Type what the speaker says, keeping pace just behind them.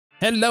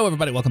Hello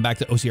everybody, welcome back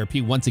to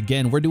OCRP. Once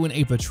again, we're doing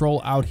a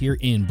patrol out here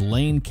in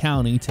Blaine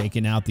County,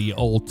 taking out the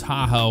old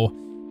Tahoe,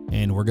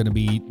 and we're gonna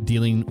be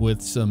dealing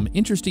with some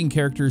interesting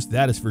characters,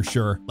 that is for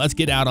sure. Let's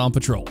get out on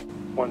patrol.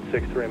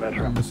 163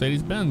 Metro.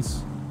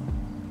 Mercedes-Benz.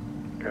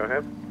 Go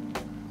ahead.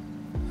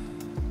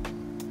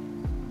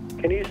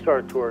 Can you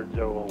start towards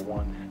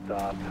 001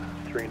 stop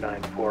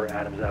 394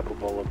 Adams Apple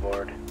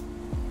Boulevard?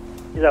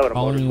 He's out with a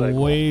Following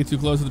motorcycle. way too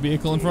close to the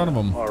vehicle in front of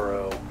him.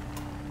 RO.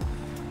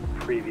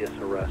 Previous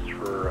arrest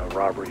for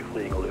robbery,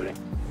 fleeing, eluding.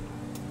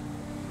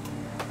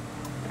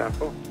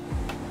 Tempo.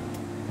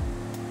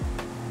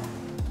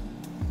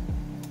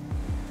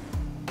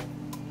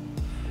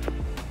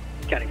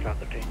 County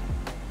 513.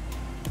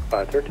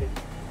 513.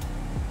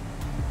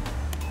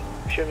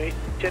 Show me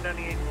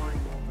 1098 morning.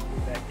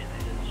 Back in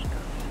it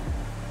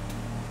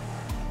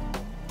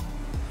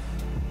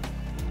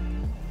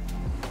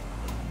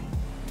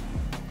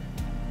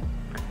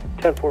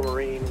is. 10-4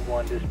 Marine,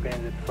 1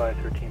 disbanded,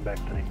 513 back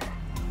to me.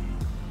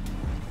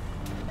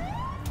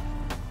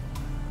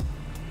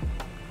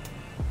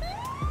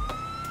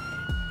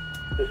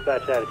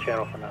 Dispatch out of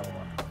channel for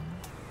 911.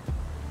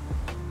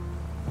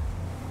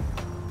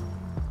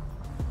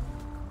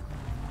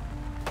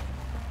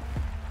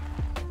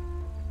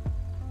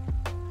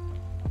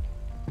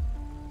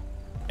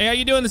 Hey, how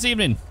you doing this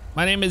evening?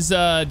 My name is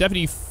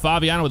Deputy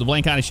Fabiano with the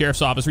Blaine County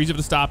Sheriff's Office. Reason for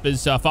the stop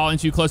is following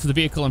too close to the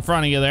vehicle in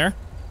front of you there.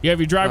 You have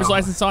your driver's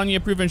license on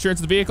you, proof of insurance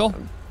of the vehicle?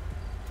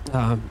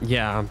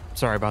 Yeah, I'm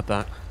sorry about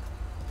that.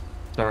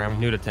 Sorry, I'm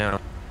new to town.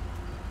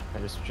 I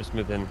just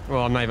moved in.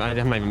 Well, I'm not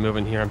even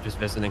moving here. I'm just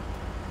visiting.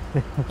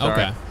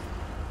 Okay.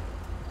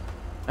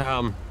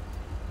 I'm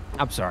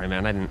sorry,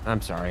 man.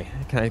 I'm sorry.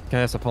 Can I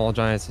just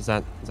apologize? Is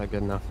that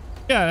good enough?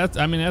 Yeah,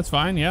 that's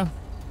fine. Yeah.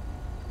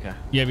 Yeah.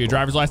 You have your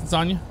driver's license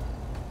on you?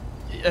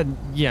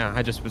 Yeah.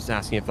 I just was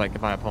asking if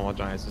I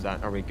apologize,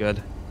 are we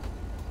good?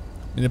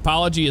 An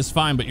apology is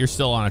fine, but you're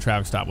still on a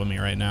traffic stop with me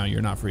right now.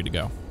 You're not free to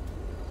go.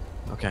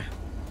 Okay.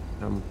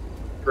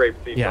 Great.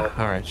 Yeah.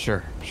 All right.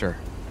 Sure.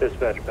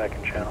 Dispatch back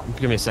in channel.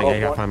 Give me a second. I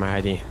gotta find my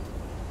ID.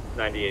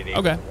 98.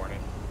 Okay.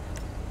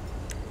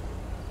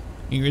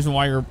 Any reason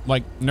why you're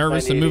like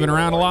nervous and moving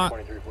around a lot?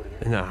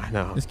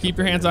 No. Just keep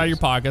your hands out of your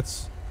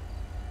pockets.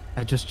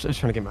 I just trying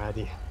to get my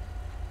ID.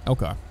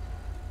 Okay.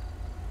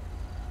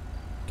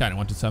 County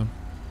 127.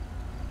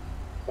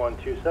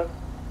 127.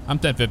 I'm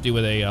 1050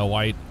 with a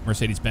white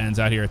Mercedes-Benz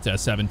out here at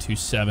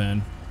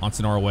 727 on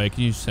Sonora Way.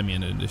 Can you send me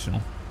an additional?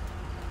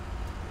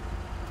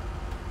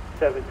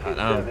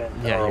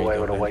 727. Yeah, away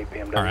go, with a man. white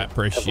BMW. All right,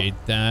 appreciate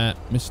that.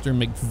 Mr.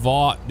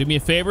 McVaugh, do me a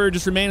favor,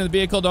 just remain in the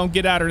vehicle. Don't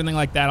get out or anything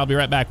like that. I'll be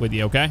right back with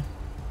you, okay?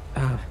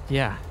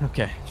 Yeah.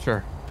 Okay.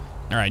 Sure.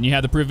 All right, and you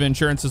have the proof of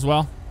insurance as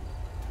well?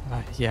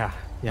 Yeah.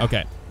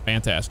 Okay,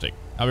 fantastic.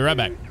 I'll be right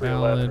back.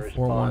 311 Valid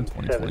 41 response,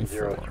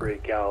 2024. 703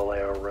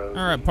 Galileo Road.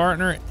 All right,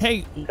 partner.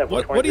 Hey,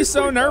 what are you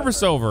so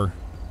nervous over?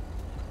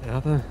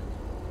 Nothing. I'm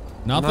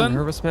Nothing? not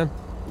nervous, man.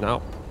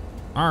 No.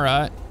 All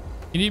right.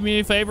 Can you do me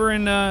a favor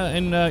and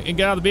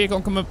get out of the vehicle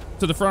and come up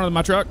to the front of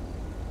my truck?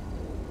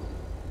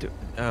 Do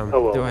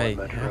I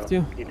have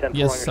to?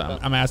 Yes,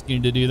 I'm asking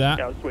you to do that.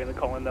 Yeah, I was waiting to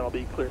call in, then I'll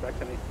be clear back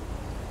to me.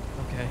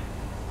 Okay.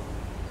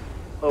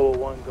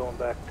 001 going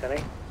back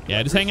 10-8.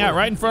 Yeah, just hang out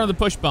right in front of the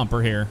push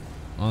bumper here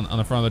on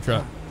the front of the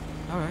truck.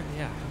 All right.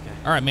 Yeah. Okay.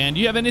 All right, man. Do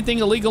you have anything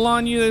illegal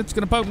on you that's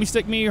going to poke me,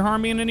 stick me, or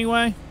harm me in any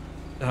way?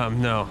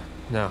 No.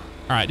 All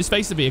right, just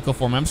face the vehicle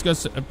for me. I'm just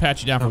going to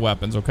pat you down for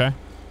weapons, okay?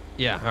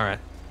 Yeah. All right.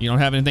 You don't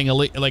have anything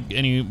like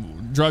any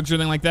drugs or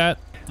anything like that?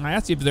 I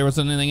asked you if there was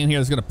anything in here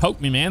that's going to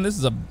poke me, man. This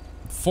is a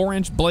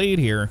 4-inch blade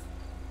here.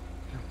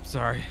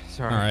 Sorry.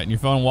 All right, and your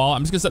phone and wallet.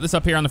 I'm just going to set this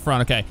up here on the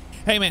front, okay?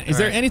 Hey, man, is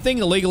there anything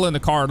illegal in the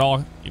car at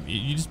all?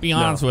 You just be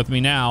honest with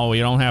me now.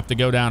 You don't have to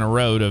go down a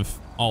road of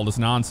all this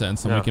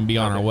nonsense, and we can be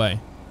on our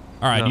way.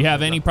 All right, you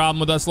have any problem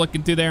with us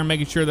looking through there and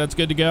making sure that's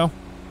good to go?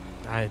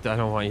 I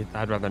don't want you.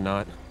 I'd rather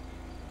not.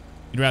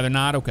 You'd rather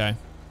not? Okay.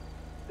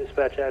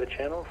 Dispatch out of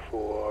channel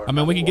for... I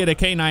mean, we can get a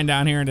K9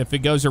 down here, and if it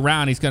goes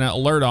around, he's going to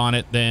alert on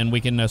it, then we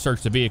can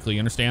search the vehicle. You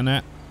understand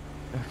that?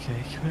 Okay.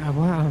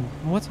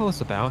 What's all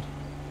this about?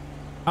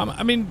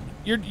 I mean,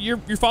 you're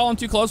following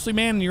too closely,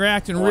 man, and you're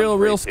acting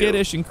real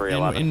skittish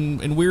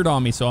and weird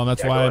on me, so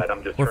that's why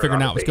we're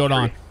figuring out what's going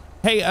on.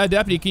 Hey,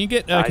 Deputy, can you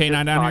get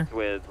K9 down here? I just talked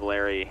with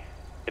Larry.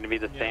 Going to be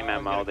the same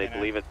MO. They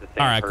believe it's the same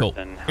All right, cool.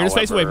 person. Here, just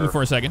face away from me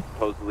for a second.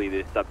 Supposedly,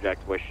 the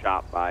subject was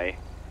shot by...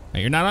 Now,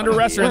 you're not under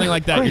arrest or anything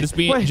like that.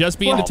 You're just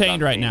being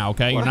detained right now,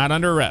 okay? You're not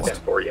under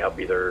arrest. I'll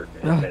be there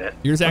in a minute.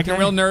 You're just acting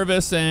real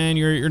nervous, and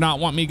you're not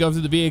wanting me to go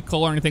through the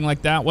vehicle or anything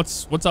like that.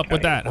 What's up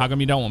with that? How come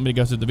you don't want me to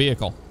go through the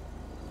vehicle?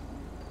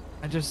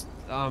 I just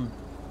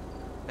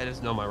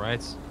know my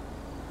rights.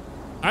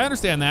 I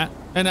understand that.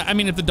 And I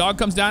mean, if the dog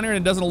comes down here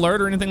and it doesn't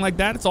alert or anything like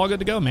that, it's all good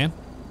to go, man.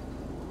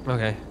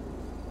 Okay.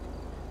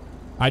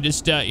 I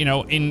just, you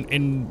know,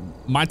 in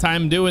my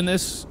time doing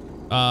this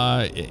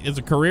as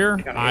a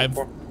career, I've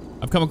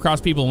come across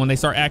people when they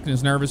start acting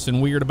as nervous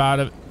and weird about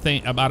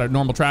a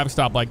normal traffic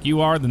stop like you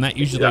are, then that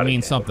usually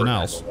means something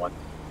else.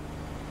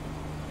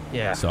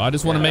 Yeah. So I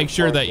just want to make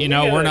sure that, you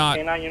know, we're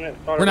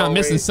not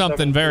missing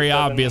something very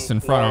obvious in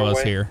front of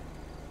us here.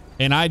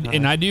 And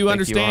I do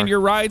understand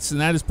your rights,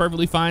 and that is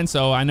perfectly fine.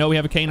 So I know we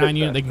have a K9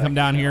 unit. They can come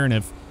down here, and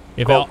if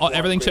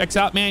everything checks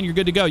out, man, you're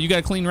good to go. You got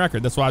a clean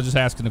record. That's why I was just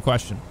asking the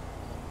question.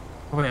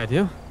 Oh, wait, I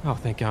do? Oh,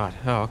 thank God.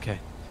 Oh, okay.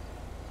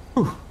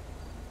 Whew.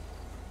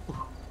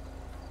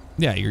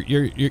 Yeah,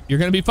 you're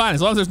gonna be fine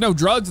as long as there's no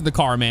drugs in the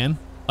car, man.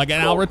 Like,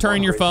 and I'll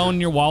return your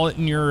phone, your wallet,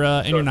 and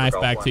your knife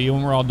back to you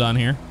when we're all done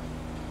here.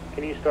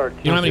 Can you start?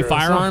 You don't have any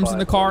firearms in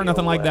the car,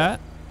 nothing like that?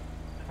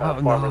 Oh,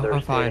 no,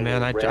 I'm fine,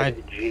 man. I thought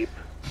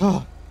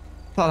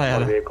I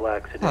had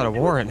a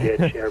warrant.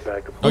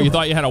 Oh, you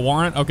thought you had a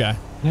warrant? Okay.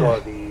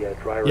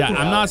 Yeah,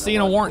 I'm not seeing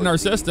a warrant in our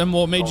system.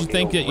 What made you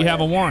think that you have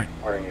a warrant?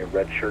 Wearing a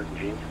red shirt and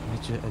jeans.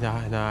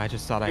 No, I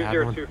just thought I had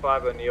one.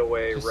 2025 O'Neill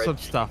Way, just some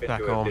stuff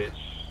back home.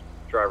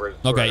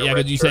 Okay, yeah,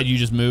 because you said you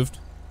just moved.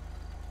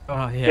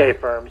 Yeah.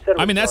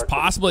 I mean, that's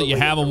possible that you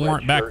have a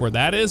warrant back where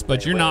that is,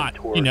 but you're not,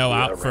 you know,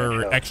 out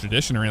for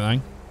extradition or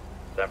anything.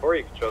 10-4,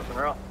 you can show us in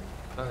route.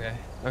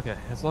 Okay.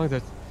 As long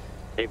as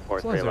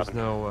there's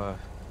no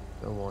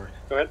warrant.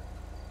 Go ahead.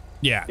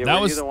 Yeah, that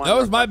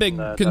was my big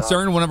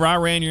concern whenever I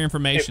ran your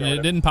information.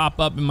 It didn't pop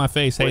up in my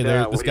face, hey,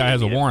 this guy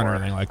has a warrant or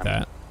anything like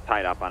that.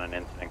 Tied up on an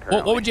incident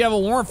currently. What would you have a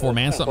warrant for,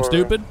 man? Something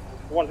stupid?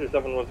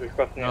 127 was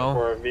requesting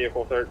for a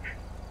vehicle search.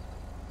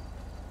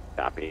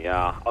 Copy.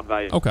 I'll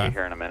advise you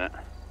here in a minute.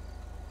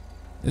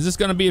 Is this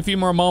going to be a few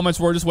more moments?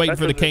 We're just waiting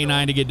for the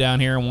K9 to get down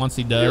here, and once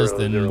he does,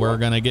 then we're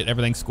going to get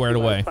everything squared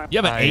away.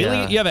 You have an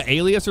alias? You have an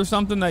alias or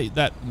something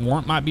that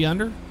warrant might be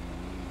under?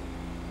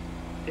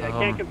 Yeah, I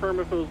can't confirm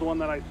if it was the one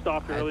that I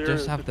stopped earlier. I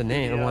just have the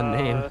name, one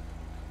name.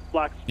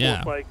 Black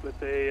sport bike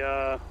with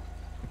a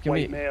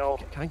white male.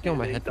 Can I go in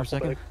my head for a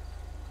second?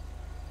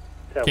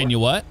 Can you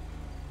what?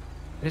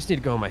 I just need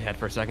to go in my head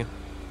for a second.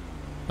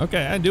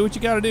 Okay, do what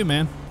you got to do,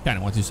 man. Kind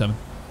of 127.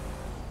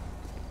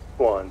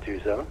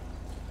 127.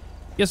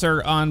 Yes,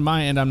 sir. On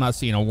my end, I'm not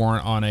seeing a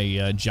warrant on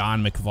a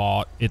John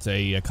McVaugh. It's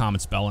a common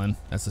spelling.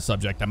 That's the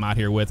subject I'm out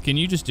here with. Can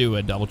you just do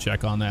a double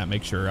check on that?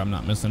 Make sure I'm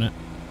not missing it.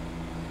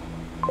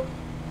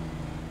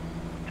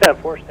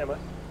 10-4, stand by.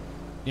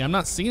 Yeah, I'm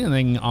not seeing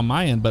anything on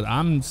my end, but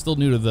I'm still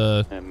new to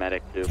the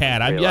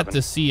CAD. I've yet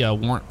to see a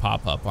warrant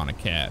pop up on a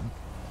CAD,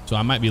 so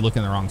I might be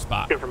looking in the wrong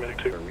spot.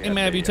 Hey,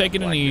 man, have you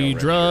taken any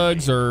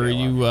drugs or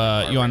you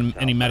on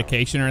any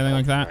medication or anything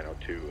like that?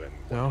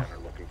 No.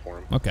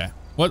 Okay.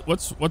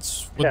 What's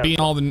with being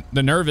all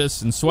the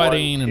nervous and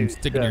sweating and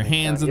sticking your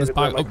hands in this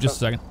pocket? Oh, just a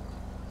second.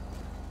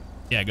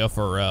 Yeah, go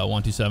for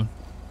 127.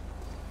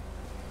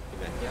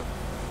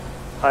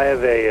 I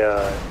have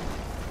a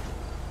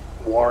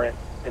warrant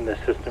in the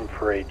system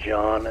for a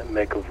John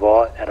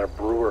McVaugh at a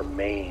Brewer,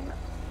 Maine.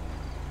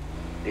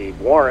 The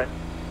warrant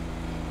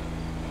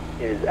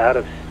is out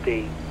of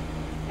state.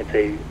 It's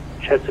a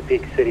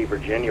Chesapeake City,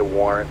 Virginia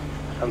warrant,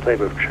 some type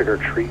of trigger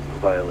treat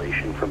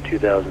violation from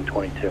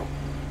 2022.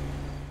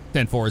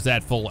 10-4, is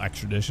that full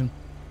extradition?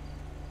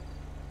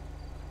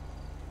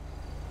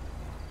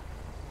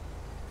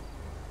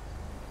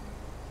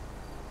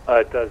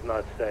 It does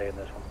not say in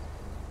this one.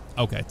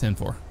 Okay,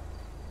 10-4.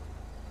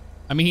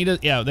 I mean, he does.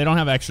 Yeah, they don't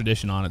have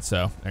extradition on it,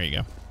 so there you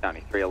go.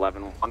 County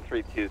 311,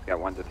 132's got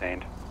one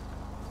detained.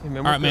 All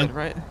right, man.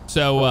 Right?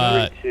 So,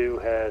 132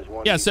 has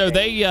one. Yeah, so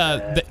they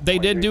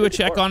did do a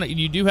check on it.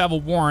 You do have a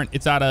warrant.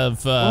 It's out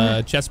of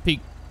Chesapeake,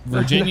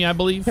 Virginia, I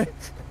believe.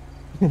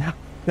 No.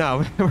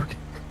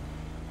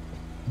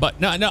 But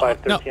no.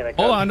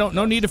 Hold on,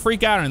 no need to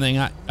freak out or anything.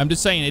 I'm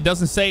just saying it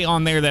doesn't say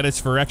on there that it's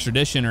for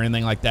extradition or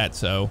anything like that.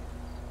 So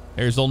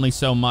there's only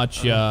so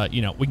much we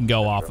can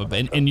go off of.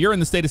 And you're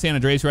in the state of San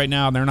Andreas right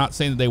now. And they're not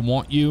saying that they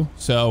want you.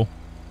 So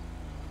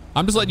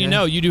I'm just letting you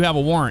know you do have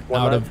a warrant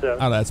out of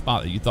that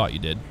spot that you thought you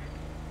did.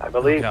 I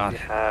believe we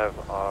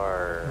have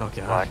our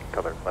black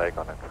color flag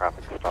on a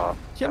traffic stop.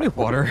 Do you have any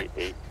water?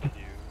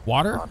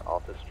 Water? On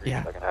Alta Street.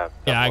 Yeah.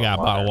 I got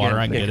a bottle of water.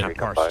 I can get it.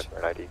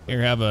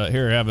 Here, have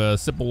a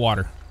sip of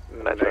water.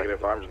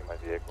 Negative arms in my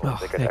vehicle. Oh,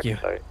 thank you.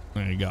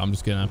 There you go. I'm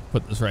just gonna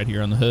put this right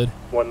here on the hood.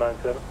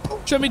 197.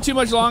 Shouldn't be too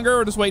much longer.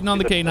 We're just waiting on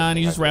the K9.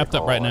 He's just wrapped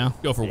up right now.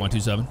 Go for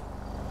 127.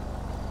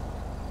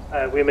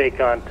 We made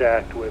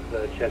contact with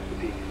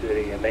Chesapeake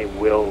City, and they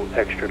will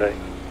extradite.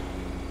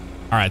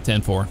 All right,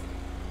 10-4.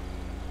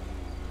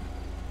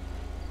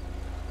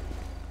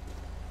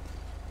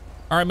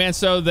 All right, man.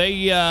 So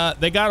they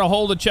got a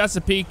hold of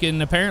Chesapeake,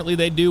 and apparently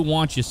they do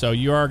want you. So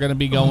you are going to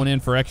be going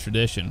in for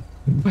extradition.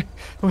 Wait,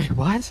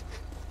 what?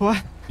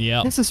 What?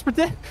 Yeah. This is for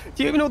do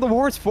you even know what the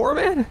warrant's for,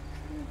 man?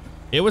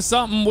 It was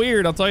something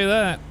weird. I'll tell you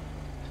that.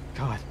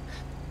 God.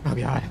 Oh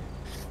God.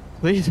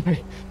 Please.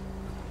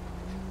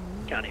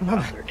 County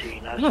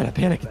 513. I'm gonna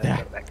panic at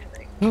that.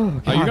 Oh,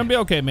 God. Oh, you're gonna be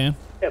okay, man.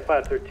 Yeah,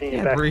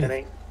 513. Back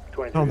 10-8.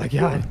 Oh my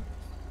God.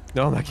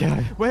 Oh my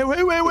God. Wait.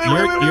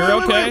 You're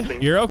okay.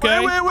 You're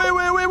okay.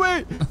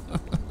 Wait.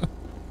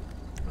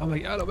 Oh my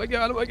God.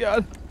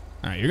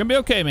 All right, you're gonna be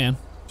okay, man.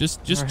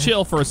 Just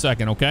chill for a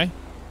second, okay?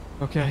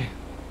 Okay.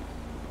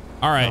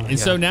 All right, and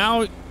so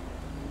now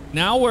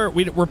now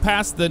we're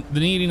past the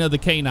needing of the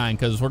K9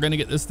 because we're gonna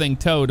get this thing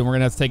towed and we're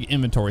gonna have to take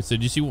inventory. So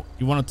you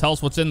want to tell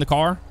us what's in the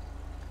car?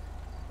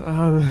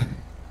 Man,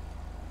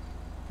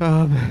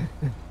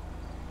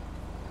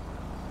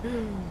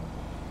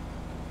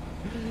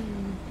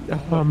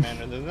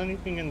 if there's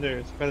anything in there,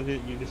 it's better that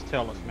you just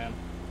tell us, man.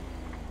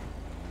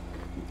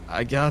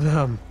 I got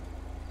some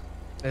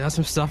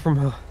stuff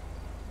from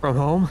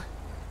home.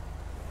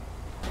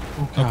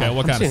 Okay,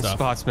 what kind of stuff?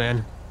 Spots,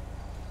 man.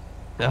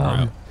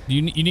 Right.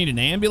 You need an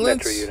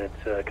ambulance? Metro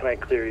units, can I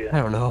clear you?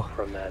 I don't know.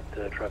 From that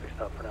traffic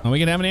stop for now. Well, we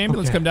can have an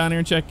ambulance come down here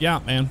and check you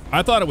out, man.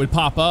 I thought it would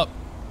pop up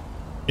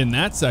in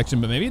that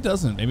section, but maybe it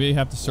doesn't. Maybe you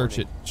have to search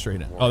it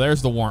straight in. Oh,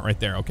 there's the warrant right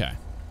there. Okay,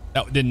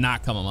 that did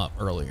not come up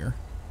earlier,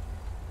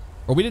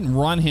 or we didn't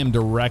run him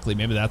directly.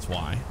 Maybe that's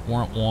why.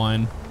 Warrant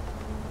 1.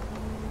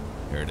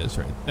 There it is,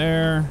 right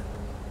there.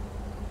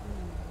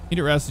 Need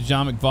to arrest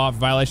John McVaugh for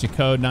violation of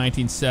code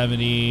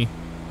 1970.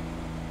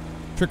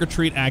 Trick or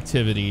treat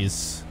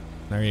activities.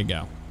 There you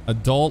go.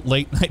 Adult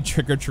late night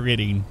trick or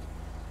treating.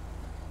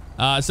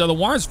 So the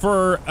warrant's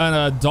for an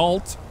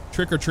adult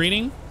trick or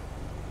treating.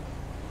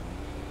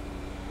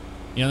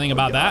 You know anything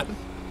about that?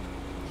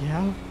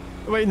 Yeah.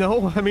 Wait,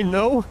 no. I mean,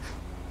 no.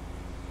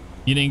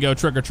 You didn't go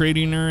trick or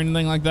treating or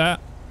anything like that?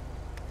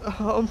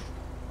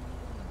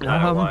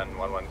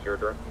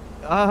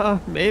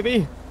 110.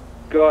 Maybe.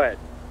 Go ahead.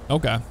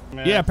 Okay.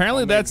 Yeah,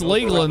 apparently that's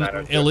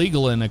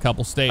illegal in a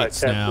couple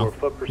states now.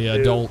 The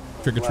adult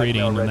trick or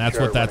treating, and that's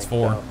what that's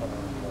for.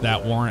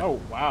 That warrant. Oh,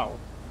 wow.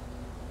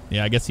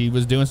 Yeah, I guess he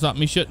was doing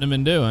something he shouldn't have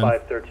been doing.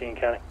 513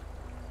 County.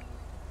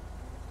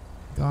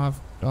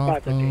 Golf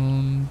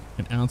phone,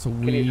 an ounce of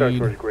weed. Can you start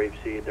towards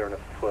Grapeseed? They're in a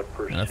foot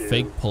pursuit. And a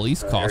fake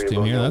police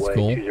costume here. That's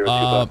cool.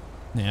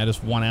 Yeah,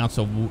 just 1 ounce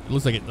of.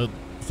 Looks like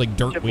it's like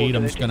dirt weed.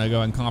 I'm just gonna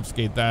go and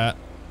confiscate that.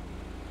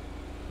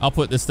 I'll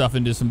put this stuff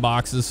into some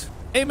boxes.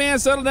 Hey man,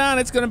 settle down.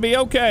 It's gonna be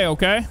okay.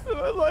 Okay.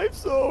 My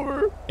life's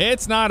over.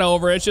 It's not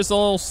over. It's just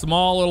a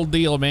small little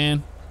deal,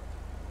 man.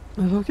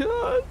 Oh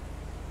God.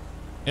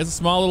 It's a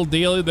small little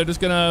deal. They're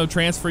just gonna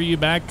transfer you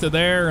back to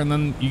there, and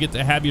then you get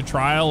to have your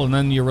trial, and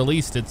then you're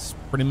released. It's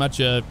pretty much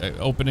a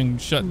open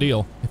and shut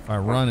deal. If I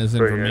run his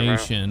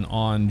information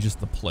on just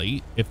the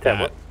plate, if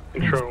that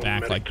comes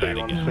back like that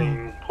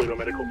again,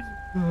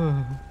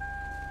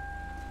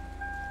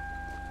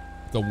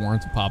 the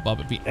warrants will pop up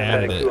if he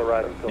added it.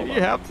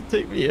 You have to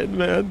take me in,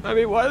 man. I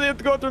mean, why do they have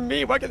to go through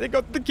me? Why can't they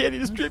go through the candy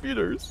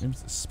distributors?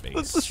 There's the space.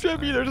 It's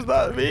distributors,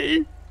 not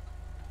me.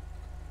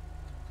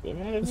 Yeah,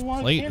 man, this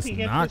plate does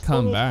not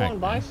come back.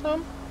 Buy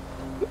some?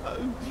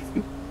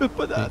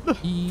 But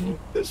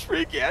this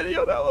free candy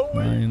on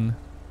Halloween.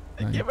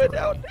 Give it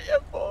out to your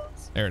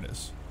folks. There it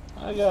is.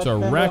 So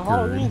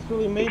record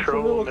really made for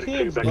little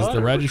kids, is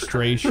the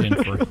registration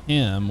for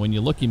him. When you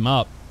look him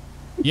up,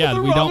 yeah,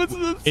 we don't.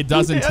 It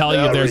doesn't tell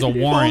you there's a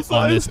warrant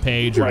on this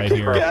page right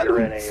here.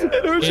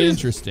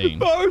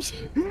 Interesting.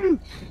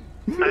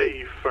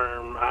 Hey,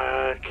 firm,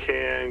 I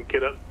can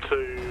get up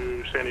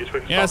to San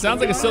Diego. Yeah, it sounds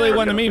like a silly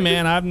one to me,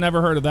 man. I've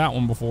never heard of that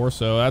one before,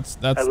 so that's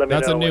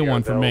a new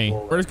one for me.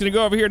 We're just gonna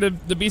go over here to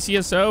the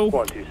BCSO.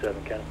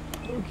 127, Ken.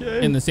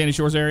 Okay. In the Sandy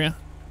Shores area.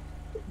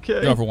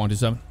 Okay. Go for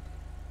 127.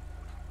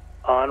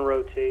 On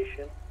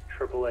rotation,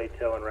 AAA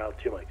tow en route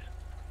 2 mics.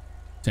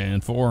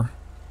 10-4.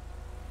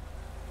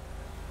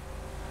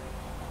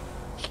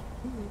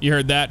 You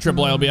heard that?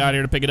 AAA will be out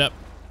here to pick it up.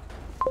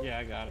 Yeah,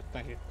 I got it.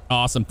 Thank you.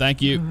 Awesome.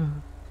 Thank you.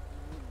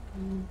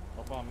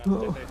 No problem,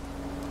 man. Stay safe.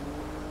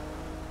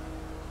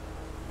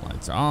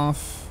 Lights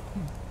off.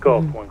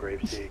 Golf 1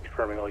 Grapeseed,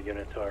 confirming all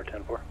units are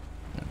 10-4.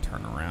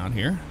 Turn around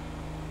here.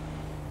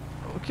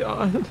 Oh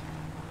God.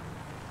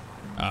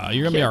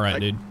 You're gonna be all right,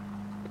 dude.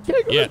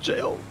 Can't go to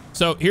jail.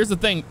 So here's the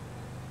thing.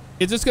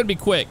 It's just gonna be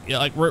quick.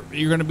 Like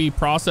you're gonna be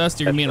processed.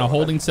 You're gonna be in a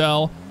holding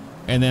cell,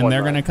 and then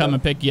they're gonna come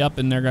and pick you up,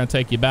 and they're gonna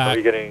take you back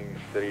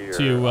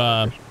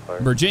to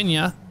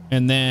Virginia.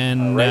 And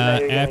then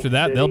after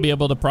that, they'll be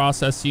able to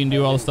process you and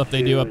do all the stuff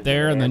they do up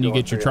there, and then you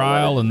get your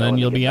trial, and then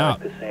you'll be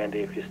out.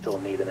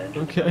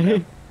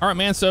 Okay. All right,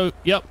 man. So,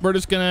 yep, we're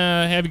just going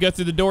to have you go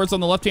through the doors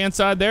on the left-hand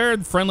side there.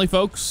 The friendly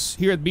folks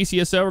here at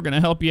BCSO are going to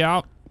help you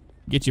out,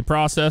 get you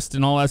processed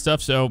and all that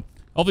stuff. So,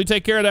 hopefully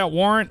take care of that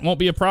warrant. Won't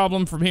be a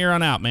problem from here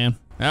on out, man.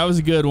 That was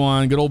a good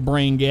one. Good old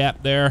Brain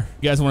Gap there.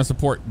 If you guys want to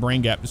support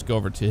Brain Gap, just go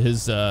over to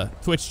his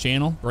Twitch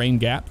channel, Brain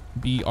Gap,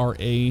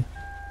 BRAINGAP.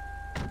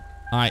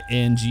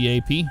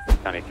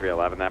 County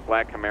 311. That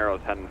black Camaro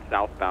is heading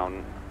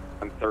southbound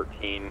on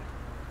 13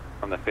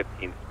 from the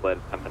 15 split,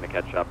 attempting to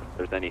catch up if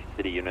there's any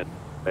city units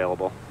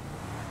available.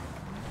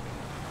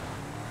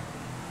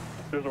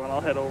 There's one. I'll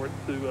head over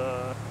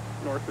to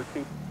North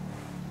 13.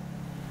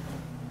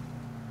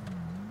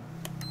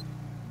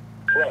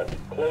 Front,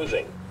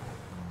 closing.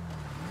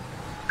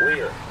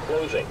 Rear,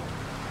 closing.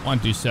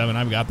 127,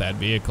 I've got that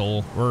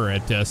vehicle. We're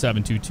at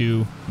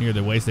 722 near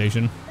the way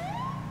station.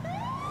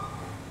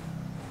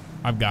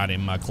 I've got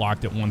him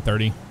clocked at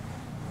 130. It's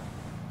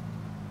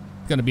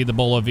gonna be the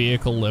Bola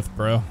vehicle lift,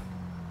 bro.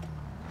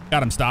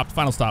 Got him stopped.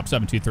 Final stop,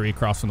 723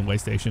 across from the way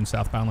station,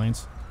 southbound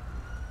lanes.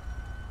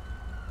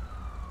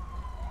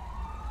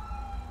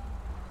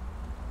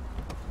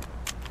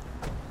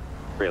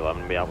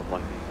 be out with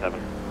 127.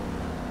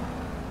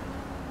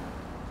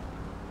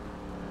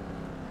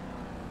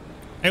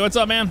 Hey, what's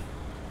up, man?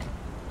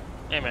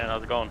 Hey, man,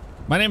 how's it going?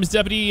 My name is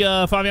Deputy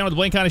Fabian with the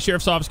Blaine County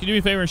Sheriff's Office. Can you do me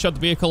a favor and shut the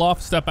vehicle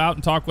off, step out,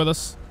 and talk with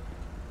us?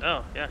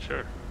 Oh, yeah,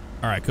 sure.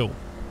 All right, cool.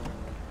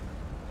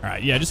 All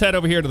right, yeah, just head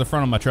over here to the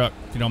front of my truck,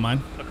 if you don't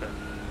mind. Okay.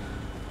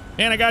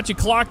 And I got you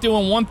clocked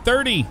doing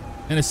 130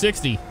 and a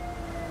 60. Yeah,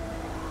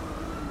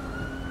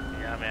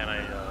 man,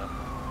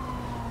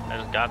 I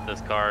just got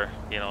this car.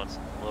 You know, it's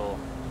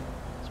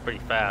pretty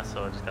fast,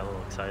 so I just got a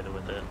little excited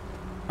with it.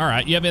 All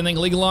right, you have anything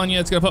illegal on you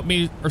that's gonna put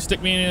me or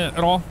stick me in it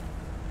at all?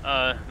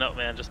 No,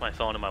 man, just my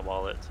phone and my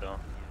wallet. So.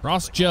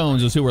 Ross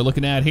Jones is who we're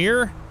looking at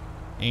here,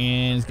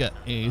 and he's got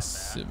a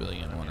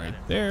civilian one right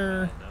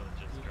there.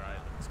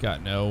 He's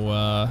got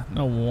no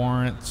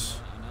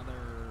warrants,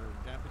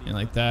 anything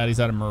like that. He's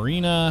out of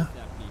Marina,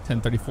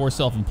 1034,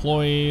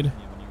 self-employed.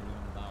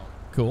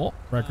 Cool.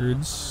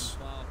 Records,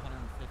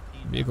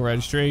 vehicle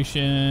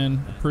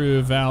registration,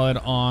 approved, valid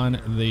on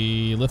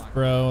the Lyft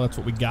Bro. That's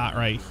what we got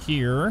right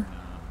here.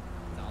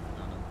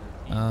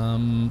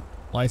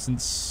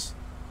 License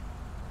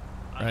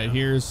right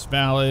here's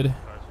valid.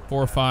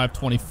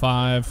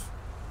 4525.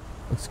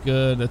 Looks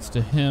good. That's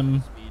to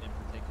him.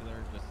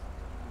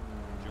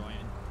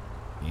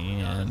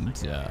 And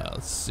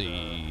let's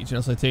see.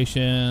 General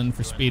citation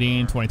for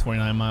speeding,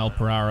 20-29 mile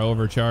per hour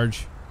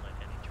overcharge.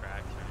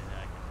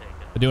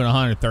 But doing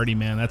 130,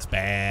 man, that's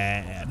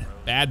bad.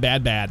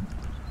 Bad.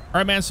 All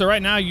right, man. So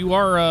right now you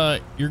are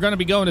you're going to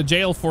be going to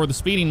jail for the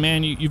speeding,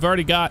 man. You've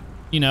already got,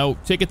 you know,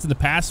 tickets in the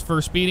past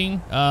for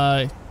speeding.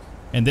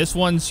 And this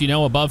one's, you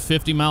know, above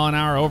 50 mile an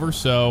hour over,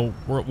 so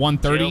we're at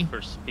 130. Jail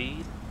for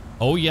speed?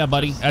 Oh yeah,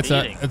 buddy. That's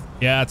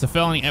it's a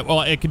felony.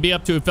 Well, it could be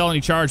up to a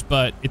felony charge,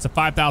 but it's a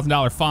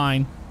 $5,000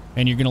 fine,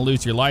 and you're gonna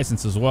lose your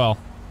license as well.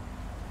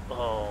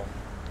 Oh,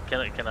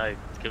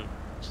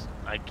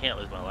 I can't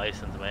lose my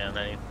license, man.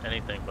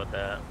 Anything but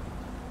that.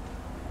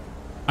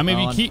 I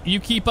mean, if you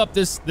keep up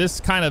this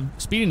kind of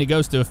speeding, it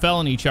goes to a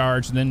felony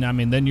charge, and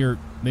then you're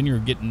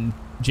getting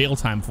jail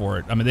time for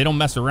it. I mean, they don't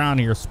mess around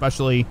here,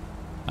 especially.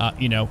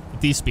 You know,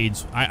 at these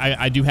speeds,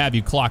 I do have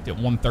you clocked at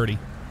 130.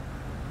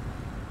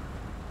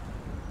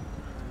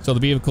 So the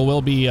vehicle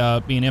will be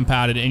being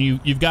impounded, and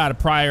you've got a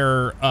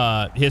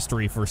prior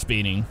history for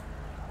speeding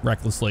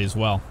recklessly as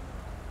well.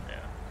 Yeah.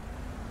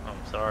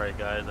 I'm sorry,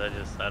 guys.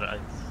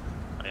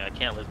 I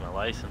can't lose my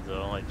license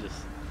though.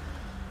 It's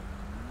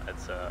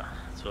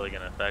really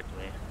gonna affect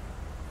me.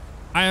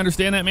 I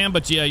understand that, man,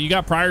 but yeah, you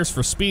got priors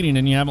for speeding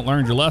and you haven't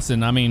learned your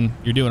lesson. I mean,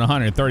 you're doing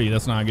 130.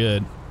 That's not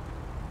good.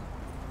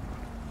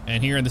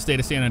 And here in the state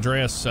of San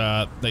Andreas,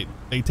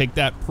 they take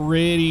that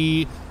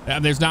pretty.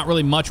 There's not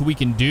really much we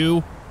can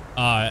do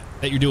that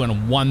you're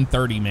doing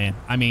 130, man.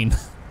 I mean,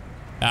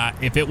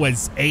 if it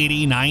was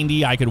 80,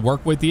 90, I could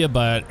work with you,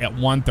 but at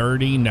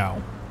 130, no.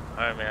 All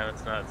right, man.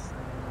 It's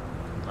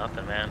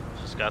nothing, man.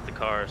 Just got the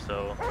car,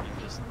 so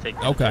you just take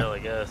me to jail, I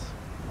guess.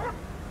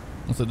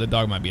 So the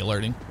dog might be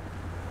alerting.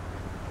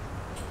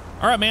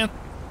 All right, man.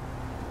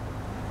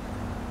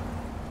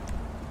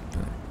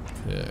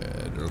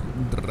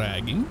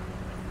 Dragging.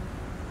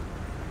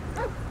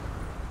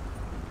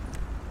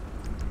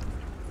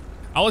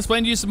 I'll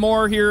explain to you some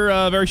more here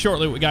very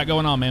shortly what we got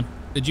going on, man.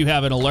 Did you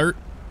have an alert?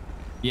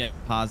 Yeah,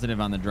 positive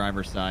on the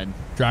driver's side.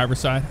 Driver's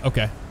side?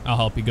 Okay. I'll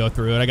help you go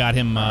through it. I got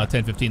him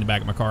 1015 in the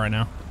back of my car right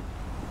now.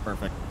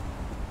 Perfect.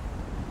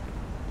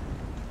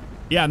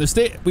 Yeah, in the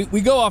state, we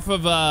go off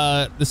of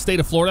the state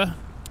of Florida.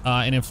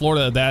 And in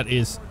Florida, that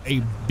is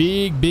a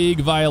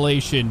big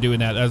violation doing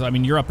that. I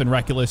mean, you're up in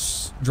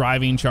reckless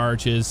driving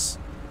charges.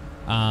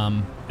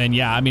 And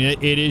yeah, I mean,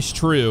 it is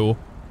true.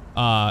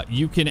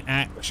 You can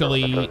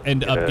actually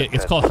end up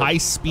it's called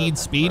high-speed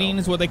speeding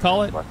is what they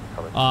call it.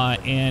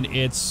 And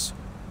it's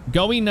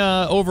going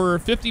over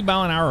 50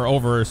 mile an hour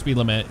over speed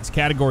limit. It's a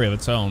category of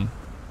its own.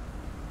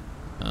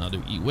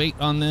 Do you wait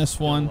on this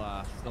one?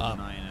 Still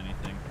denying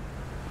anything.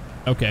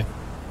 Okay.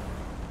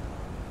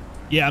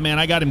 Yeah, man,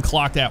 I got him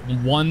clocked at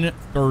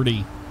 130.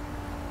 Yeah,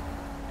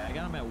 I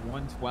got him at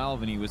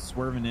 112, and he was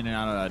swerving in and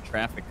out of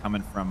traffic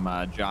coming from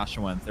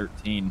Joshua and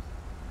 13.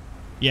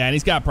 Yeah, and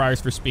he's got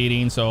priors for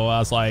speeding, so I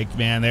was like,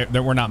 man,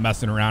 we're not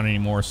messing around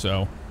anymore,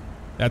 so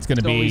that's going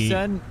to be... He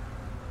said,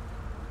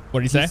 what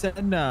did he say? He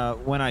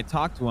said when I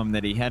talked to him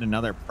that he had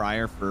another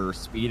prior for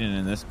speeding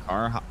in this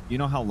car. Do you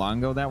know how long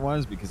ago that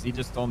was? Because he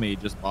just told me he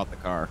just bought the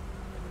car.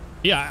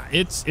 Yeah,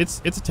 it's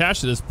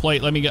attached to this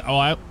plate. Let me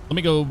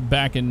go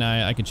back and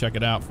I can check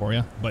it out for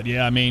you. But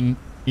yeah, I mean,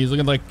 he's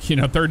looking like, you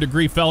know,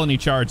 3rd-degree felony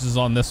charges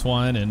on this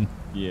one, and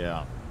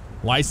yeah,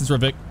 license we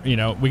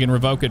can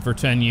revoke it for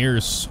 10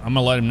 years. I'm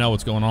gonna let him know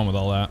what's going on with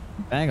all that.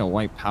 Bag of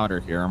white powder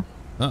here.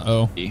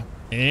 Uh-oh.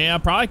 Yeah,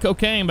 probably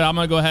cocaine, but I'm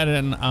gonna go ahead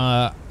and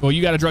well,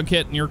 you got a drug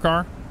kit in your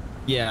car?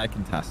 Yeah, I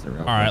can test it real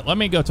quick. All right, let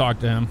me go talk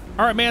to him.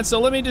 All right, man, so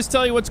let me just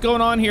tell you what's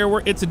going on here.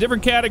 It's a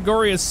different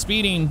category of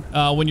speeding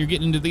when you're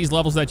getting into these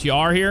levels that you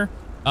are here.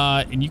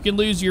 And you can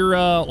lose your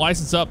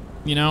license up,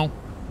 you know,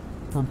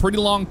 for a pretty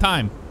long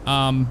time.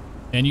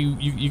 And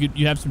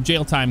you have some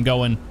jail time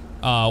going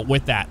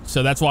with that.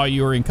 So that's why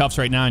you are in cuffs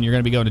right now, and you're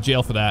going to be going to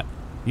jail for that.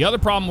 The other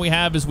problem we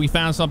have is we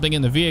found something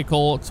in the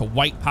vehicle. It's a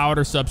white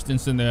powder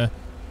substance in the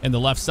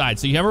left side.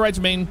 So you have a right to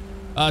remain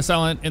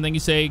silent, and then you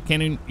say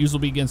can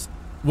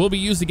will be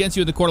used against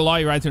you in the court of law.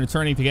 Your right to an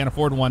attorney if you can't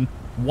afford one.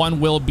 One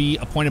will be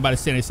appointed by the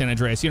state of San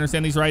Andreas. You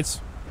understand these rights?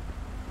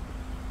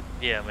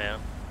 Yeah, man.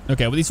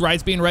 Okay. With these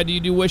rights being read, do you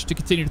do wish to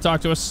continue to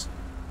talk to us?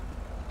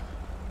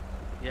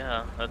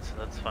 Yeah,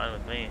 that's fine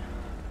with me.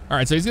 All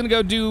right, so he's going to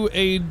go do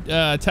a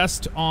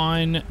test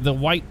on the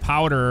white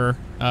powder.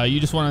 You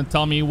just want to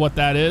tell me what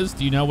that is?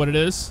 Do you know what it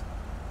is?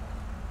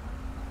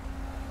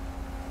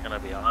 Can I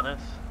be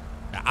honest?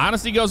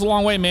 Honesty goes a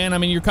long way, man. I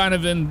mean, you're kind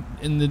of in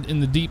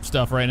the deep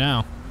stuff right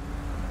now.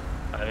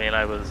 I mean,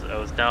 I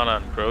was down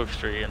on Grove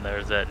Street, and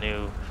there's that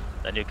new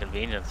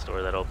convenience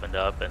store that opened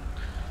up, and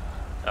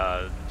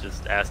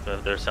just asked him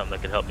if there's something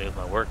that could help me with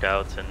my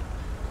workouts, and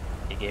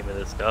he gave me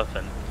this stuff,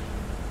 and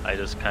I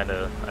just kind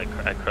of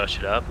I crush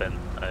it up, and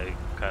I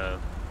kind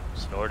of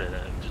snort it, and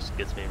it just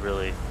gets me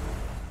really,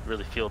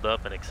 really fueled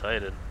up and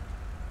excited.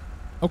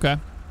 Okay.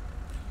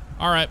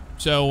 All right.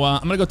 So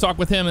I'm gonna go talk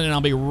with him, and then I'll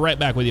be right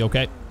back with you.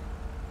 Okay.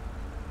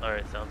 All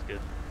right. Sounds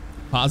good.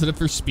 Positive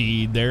for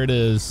speed. There it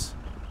is.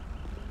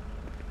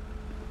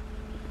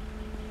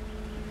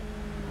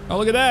 Oh,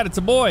 look at that. It's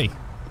a boy.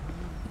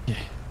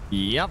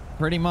 Yep,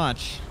 pretty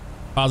much.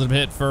 Positive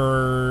hit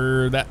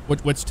for that.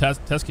 Which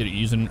test kit are you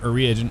using, or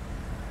reagent?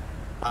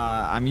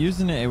 I'm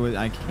using it.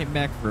 I came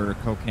back for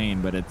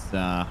cocaine, but it's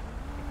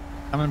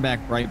coming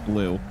back bright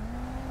blue.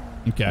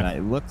 Okay.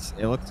 It looks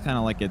kind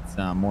of like it's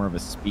more of a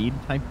speed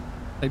type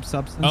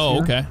substance. Oh,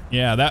 here. okay.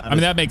 Yeah,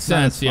 that makes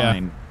sense. Yeah.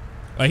 Fine.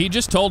 He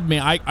just told me.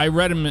 I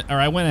read him, or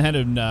I went ahead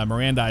and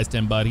Mirandized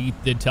him, but he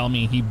did tell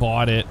me he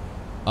bought it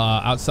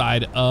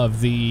outside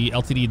of the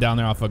LTD down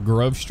there off of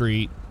Grove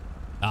Street,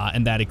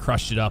 and that he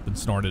crushed it up and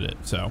snorted it.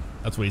 So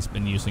that's what he's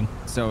been using.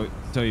 So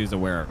he's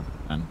aware of it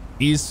then.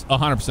 He's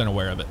 100%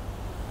 aware of it.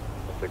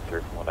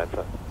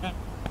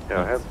 Go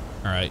ahead.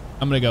 All right,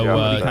 I'm gonna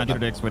go. He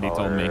contradicts what he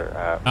told me.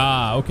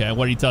 Okay.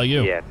 What did he tell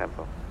you? Yeah,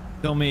 tempo.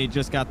 Told me he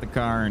just got the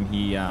car and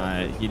he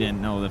didn't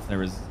know if there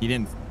was.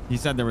 He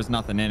said there was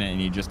nothing in it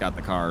and he just got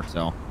the car.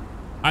 So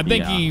I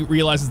think he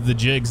realizes the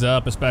jig's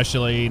up,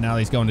 especially now that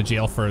he's going to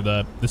jail for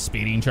the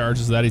speeding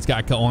charges that he's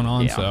got going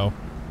on. Yeah. So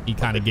he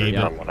kind of gave it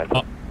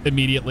up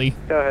immediately.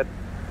 Go ahead.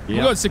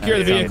 We'll go and secure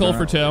the vehicle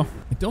for tow.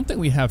 I don't think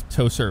we have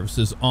tow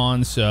services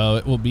on, so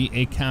it will be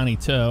a county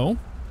tow.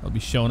 I'll be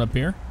showing up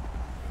here.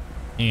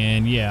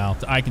 And yeah,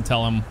 I can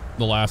tell him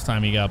the last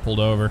time he got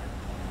pulled over.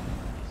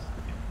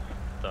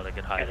 Thought I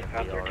could hide it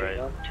and be all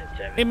right.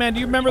 Hey man, do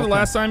you remember the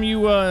last time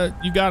you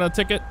got a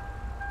ticket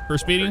for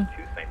speeding?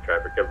 Same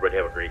traffic. Everybody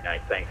have a great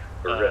night. Thanks.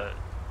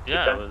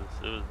 Yeah, it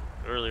was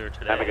earlier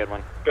today. Have a good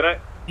one. Good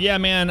night. Yeah,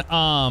 man.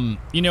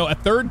 A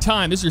third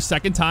time. This is your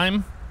second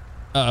time.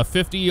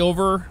 50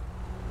 over.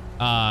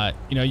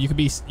 You could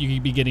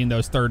be getting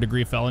those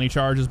third-degree felony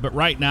charges. But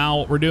right now,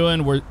 what we're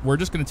doing, we're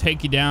just gonna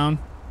take you down.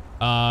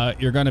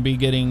 You're gonna be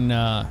getting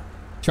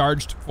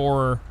charged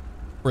for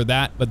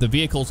that, but the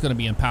vehicle's gonna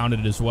be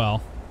impounded as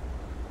well.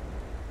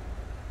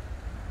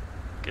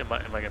 Am I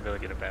gonna be able to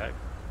get it back?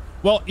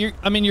 Well,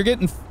 you're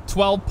getting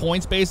 12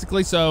 points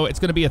basically, so it's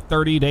gonna be a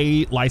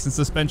 30-day license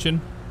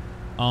suspension.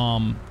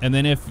 And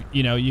then if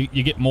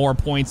you get more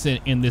points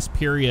in this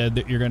period,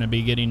 that you're gonna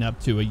be getting up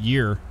to a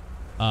year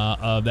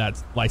of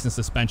that license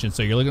suspension.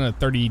 So you're looking at a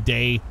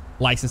 30-day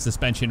license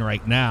suspension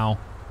right now.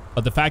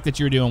 But the fact that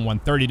you're doing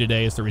 130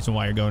 today is the reason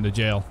why you're going to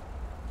jail.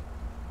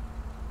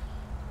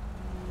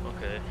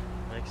 Okay.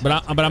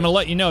 But I'm gonna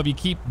let you know, if you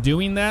keep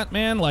doing that,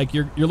 man, like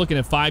you're looking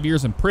at 5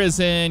 years in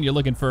prison. You're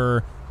looking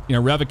for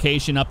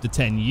revocation up to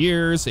 10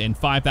 years and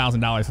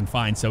 $5,000 in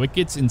fines. So it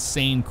gets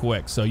insane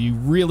quick. So you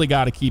really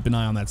got to keep an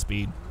eye on that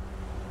speed.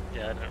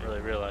 Yeah, I didn't really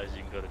realize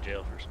you can go to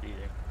jail for speeding.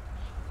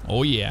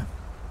 Oh yeah.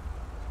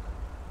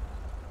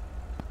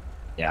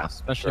 Yeah,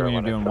 especially when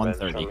you're doing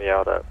 130. Me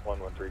out at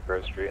 113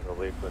 Grove Street in the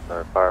loop with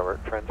our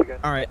firework friends again.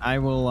 All right, I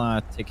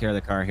will take care of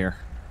the car here.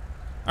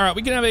 All right,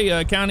 we can have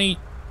a county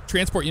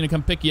transport unit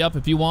come pick you up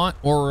if you want,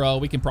 or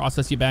we can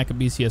process you back at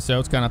BCSO.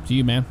 It's kind of up to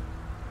you, man.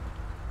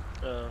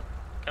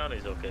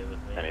 County's okay with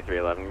me.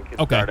 9311. Can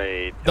Okay. start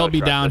a They'll be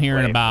tow truck down this here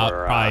in way about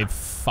for, probably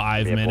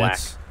 5 be a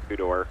minutes. Black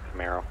two-door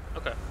Camaro.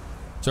 Okay.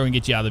 So we can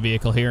get you out of the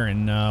vehicle here,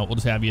 and we'll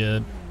just have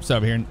you sit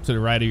over here to the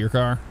right of your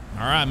car.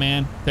 All right,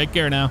 man. Take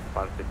care now.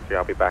 163,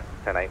 I'll be back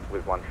 10-8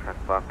 with one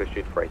traffic marker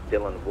issued for a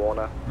Dylan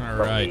Warner. All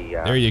right.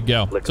 There you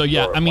go. So,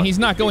 yeah, he's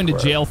not going to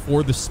jail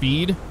for the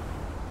speed,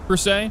 per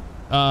se.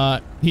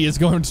 He is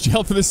going to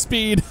jail for the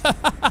speed.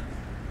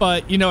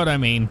 But you know what I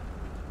mean.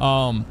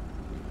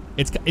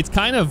 It's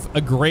kind of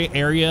a gray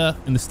area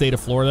in the state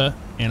of Florida,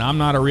 and I'm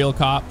not a real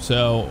cop,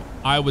 so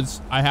I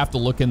have to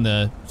look in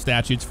the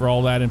statutes for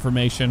all that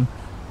information.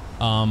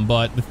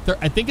 But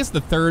I think it's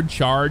the third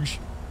charge.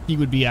 He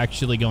would be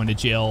actually going to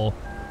jail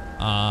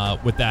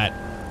with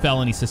that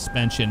felony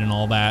suspension and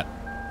all that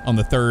on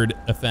the third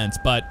offense.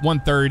 But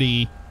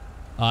 130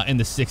 and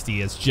the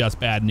 60 is just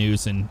bad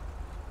news, and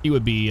he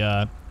would be.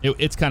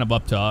 It's kind of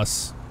up to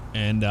us,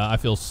 and I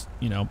feel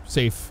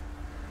safe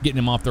getting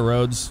him off the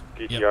roads.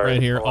 Yep,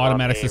 right here,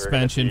 automatic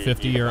suspension,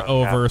 50 or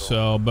over,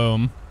 so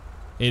boom.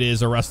 It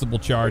is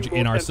arrestable charge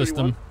in our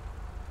system.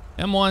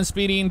 M1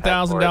 speeding,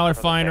 $1,000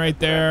 fine right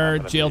there.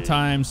 Jail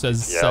time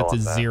says set to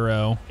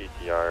 0.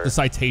 The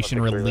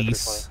citation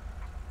release.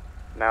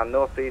 Now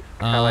northeast,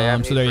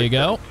 so there you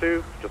go.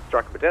 Just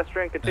struck a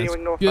pedestrian,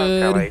 continuing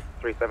northbound, Calais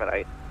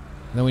 378.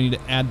 Then we need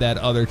to add that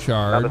other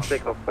charge.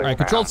 All right,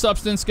 controlled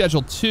substance,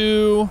 schedule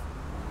 2.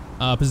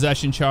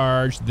 Possession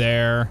charge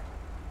there.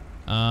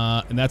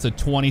 And that's a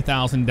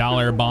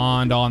 $20,000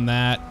 bond on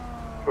that.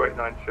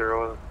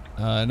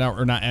 2890. No,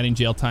 we're not adding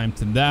jail time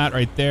to that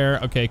right there.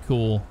 Okay,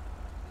 cool.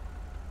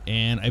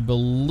 And I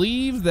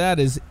believe that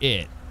is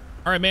it.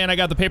 All right, man, I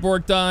got the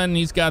paperwork done.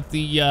 He's got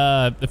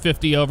the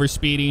 50 over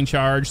speeding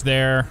charge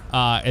there,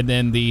 and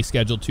then the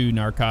Schedule 2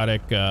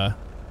 narcotic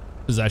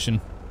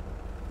possession.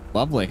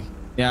 Lovely.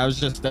 Yeah, I was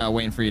just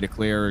waiting for you to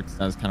clear because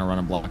I was kind of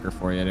running blocker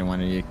for you. I didn't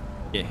want you to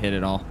get hit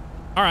at all.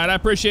 All right, I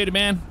appreciate it,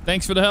 man.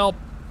 Thanks for the help.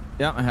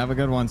 Yeah, have a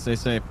good one. Stay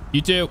safe.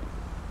 You too.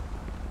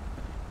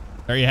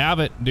 There you have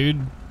it, dude.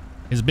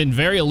 Has been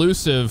very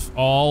elusive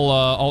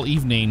all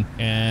evening,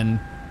 and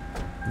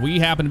we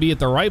happen to be at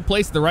the right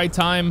place at the right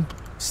time,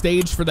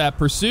 staged for that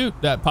pursuit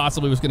that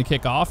possibly was going to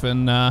kick off,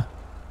 and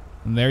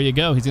there you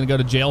go. He's going to go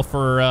to jail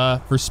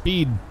for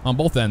speed on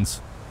both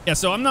ends. Yeah,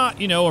 so I'm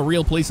not, a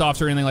real police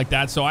officer or anything like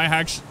that, so I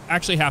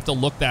actually have to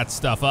look that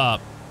stuff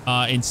up.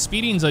 And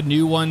speeding's a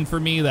new one for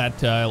me,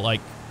 that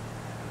like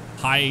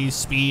high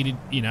speed,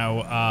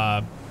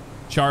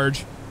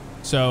 charge.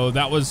 So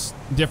that was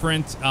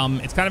different.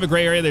 It's kind of a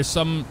gray area. There's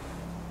some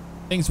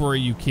things where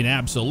you can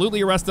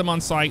absolutely arrest them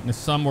on site, and there's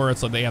some where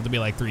it's like they have to be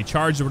like 3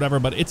 charged or whatever,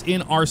 but it's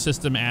in our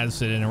system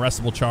as an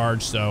arrestable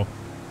charge, so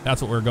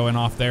that's what we're going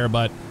off there.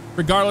 But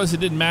regardless,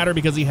 it didn't matter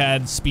because he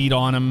had speed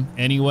on him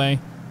anyway,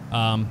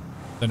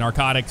 the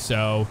narcotics,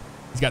 so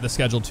he's got the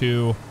Schedule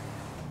 2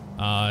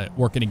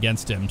 working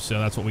against him, so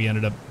that's what we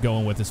ended up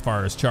going with as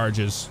far as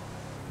charges.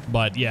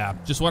 But yeah,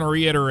 just want to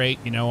reiterate,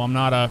 I'm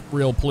not a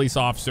real police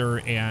officer,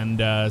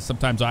 and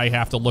sometimes I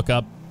have to look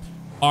up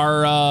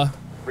our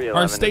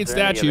state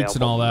statutes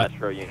and all that.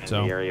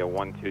 So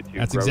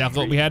that's exactly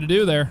what we had to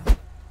do there.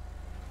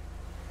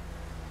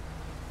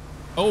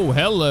 Oh,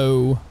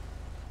 hello.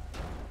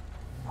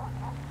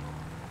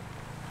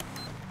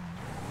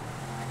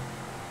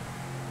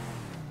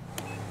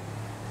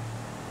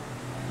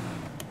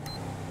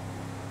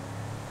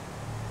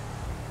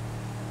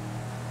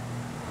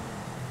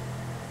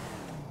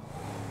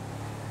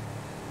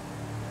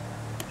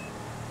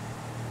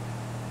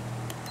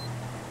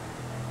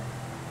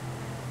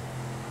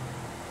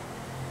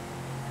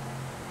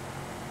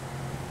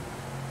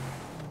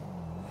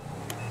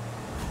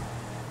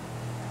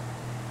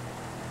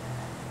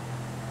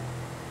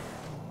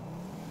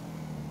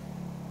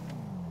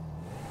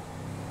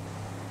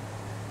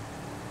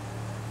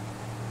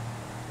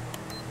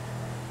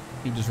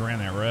 He just ran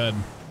that red.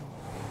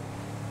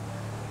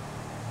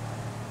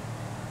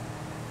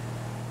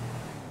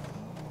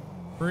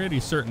 Pretty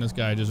certain this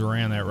guy just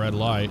ran that red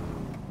light.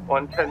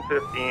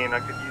 11015, I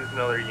could use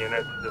another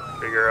unit to just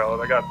figure out.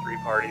 I got 3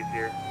 parties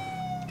here.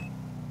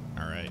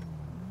 All right.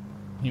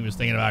 He was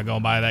thinking about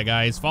going by that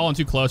guy. He's falling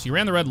too close. He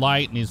ran the red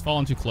light, and he's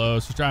falling too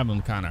close. He's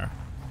driving kind of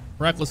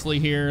recklessly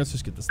here. Let's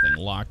just get this thing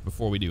locked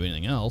before we do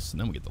anything else, and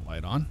then we get the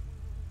light on.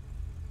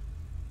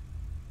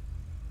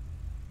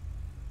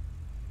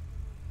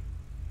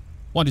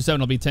 $127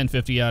 will be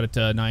 1050 out at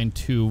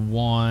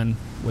 921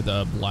 with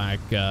a black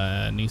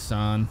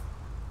Nissan.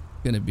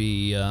 Going to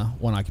be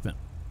 1 occupant.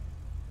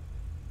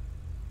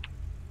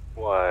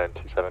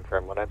 127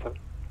 firm 197.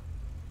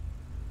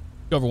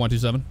 Go over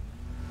 127.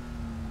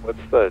 What's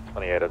the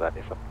 28 of that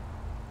Nissan?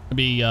 It'll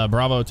be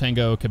Bravo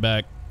Tango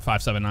Quebec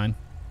 579.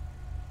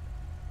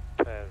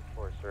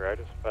 10-4, sir. I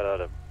just put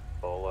out a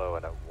bolo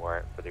and a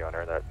warrant for the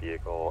owner of that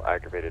vehicle.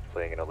 Aggravated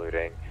fleeing and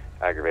eluding.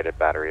 Aggravated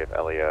battery of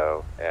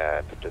LEO,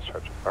 and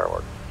discharge of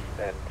fireworks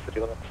and city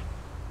limits.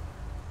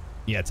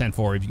 Yeah,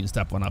 10-4, if you can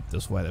step one up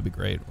this way, that'd be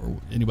great. Or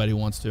anybody who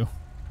wants to.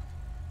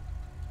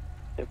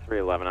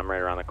 311, I'm right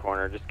around the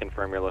corner. Just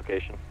confirm your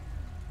location.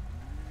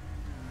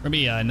 We're gonna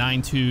be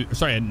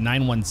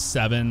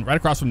 917, right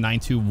across from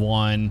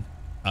 921,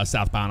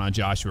 southbound on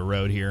Joshua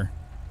Road here.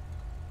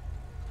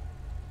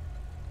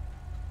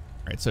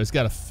 All right, so he's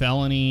got a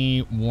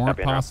felony warrant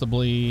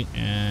possibly,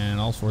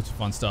 and all sorts of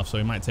fun stuff, so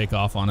he might take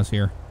off on us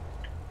here.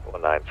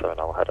 197,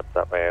 I'll head up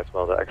that way as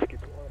well to execute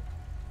the warrant.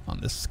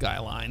 On this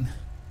Skyline.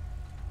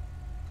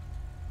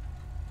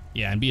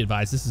 Yeah, and be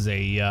advised, this is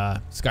a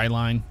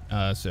Skyline,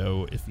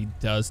 so if he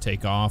does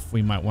take off,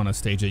 we might want to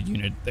stage a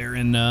unit there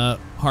in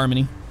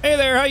Harmony. Hey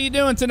there, how you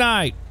doing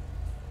tonight?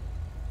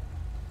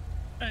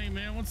 Hey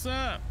man, what's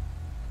up?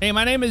 Hey,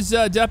 my name is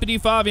Deputy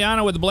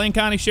Fabiano with the Blaine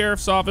County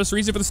Sheriff's Office.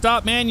 Reason for the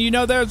stop, man,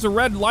 there's a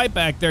red light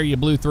back there you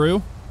blew through.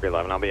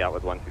 311, I'll be out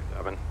with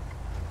 127.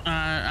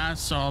 I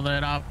saw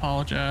that, I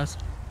apologize.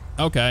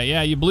 Okay,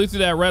 yeah, you blew through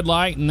that red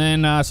light, and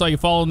then I saw you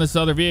following this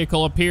other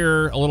vehicle up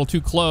here a little too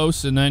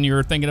close, and then you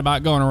were thinking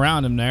about going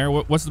around him there.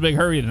 What's the big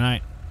hurry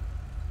tonight?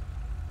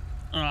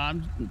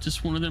 I'm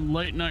just one of them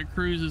late night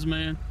cruises,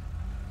 man.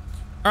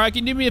 All right,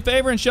 can you do me a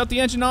favor and shut the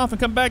engine off and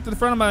come back to the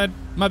front of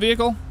my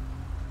vehicle?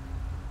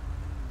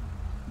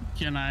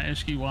 Can I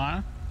ask you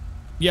why?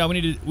 Yeah,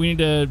 we need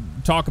to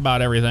talk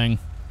about everything.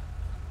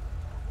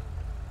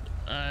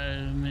 I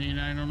mean,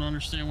 I don't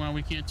understand why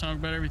we can't talk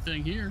about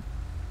everything here.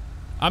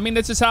 I mean,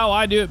 this is how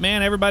I do it,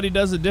 man. Everybody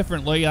does it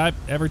differently.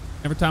 Every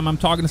time I'm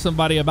talking to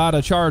somebody about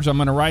a charge, I'm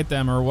going to write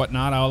them or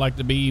whatnot. I like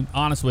to be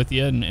honest with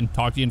you and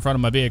talk to you in front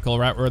of my vehicle,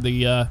 right where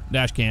the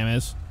dash cam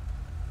is.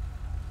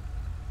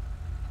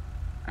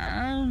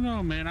 I don't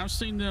know, man. I've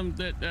seen them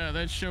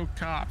that show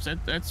cops.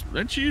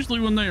 That's usually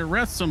when they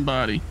arrest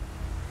somebody.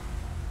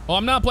 Well,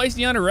 I'm not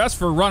placing you under arrest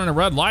for running a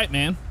red light,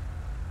 man.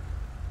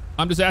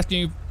 I'm just asking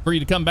you for you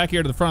to come back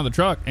here to the front of the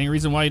truck. Any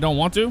reason why you don't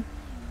want to?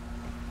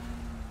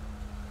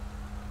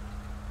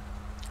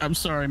 I'm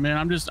sorry, man.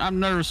 I'm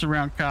nervous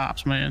around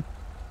cops, man.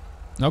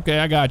 Okay,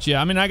 I got you.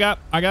 I mean, I got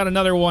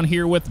another one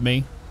here with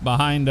me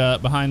behind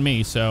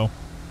me, so.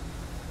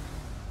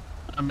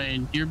 I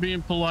mean, you're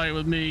being polite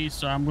with me,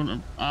 so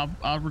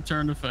I'll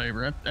return the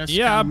favor. That's the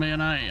kind of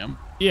man I am.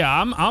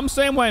 Yeah, I'm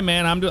same way,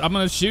 man. I'm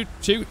gonna shoot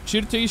it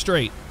to you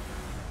straight.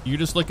 You're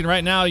just looking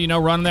right now, you know,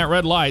 running that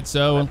red light.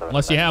 So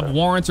unless you have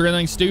warrants or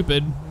anything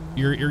stupid,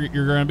 you're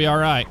gonna be all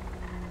right.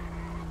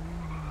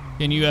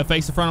 Can you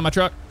face the front of my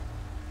truck?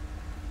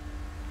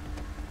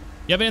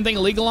 You have anything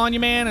illegal on you,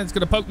 man? It's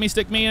gonna poke me,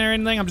 stick me, or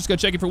anything? I'm just gonna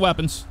check you for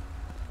weapons.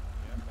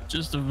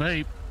 Just a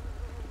vape.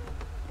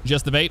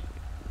 Just the vape?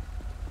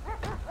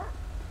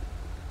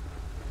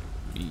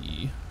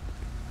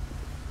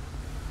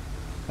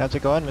 How's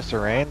it going,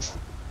 Mr. Rains?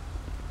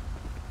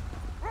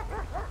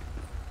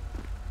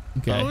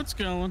 Okay. Oh, it's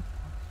going.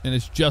 And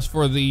it's just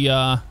for the,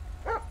 you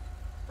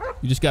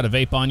just got a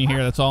vape on you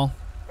here, that's all?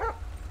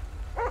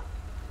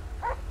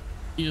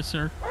 Yes,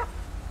 sir.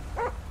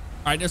 All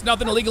right, there's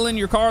nothing illegal in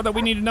your car that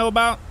we need to know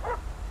about?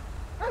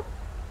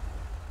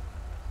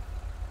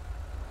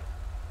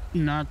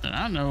 Not that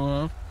I know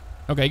of.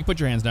 Okay, you can put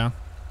your hands down.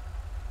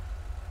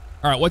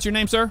 All right, what's your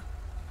name, sir?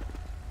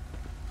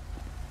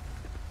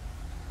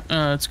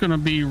 It's going to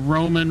be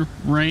Roman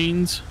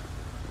Reigns.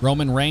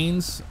 Roman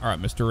Reigns? All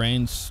right, Mr.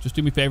 Reigns, just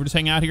do me a favor. Just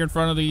hang out here in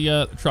front of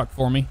the truck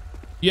for me.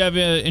 You have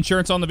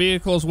insurance on the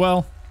vehicle as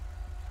well?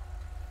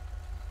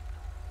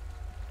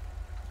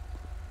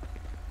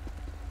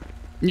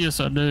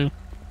 Yes, I do. All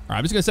right,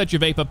 I'm just going to set your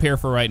vape up here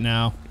for right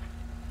now,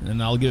 and then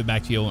I'll give it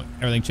back to you when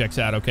everything checks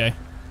out, okay?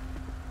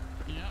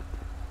 Yeah.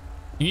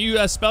 Can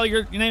you spell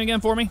your name again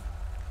for me?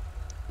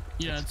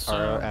 Yeah, it's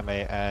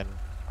ROMANRAINES.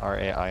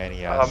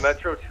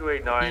 Metro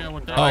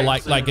 289. Yeah, oh,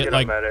 like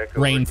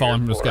rain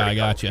falling from the sky. I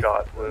got you.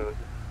 Right,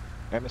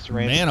 Mr.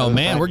 Rains, man, oh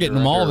man, we're getting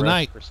them all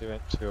tonight.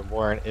 Pursuant to a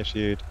warrant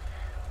issued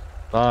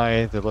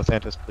by the Los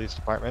Santos Police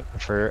Department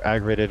for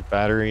aggravated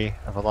battery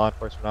of a law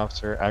enforcement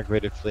officer,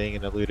 aggravated fleeing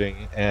and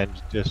eluding,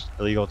 and just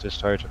illegal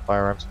discharge of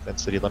firearms within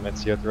city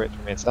limits. You have the right to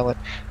remain silent.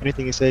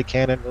 Anything you say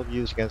can and will be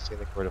used against you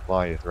in the court of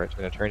law. You have the right to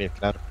an attorney. If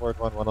you cannot afford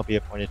one, one will be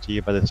appointed to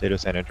you by the state of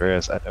San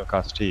Andreas at no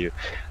cost to you.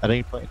 At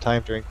any point in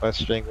time during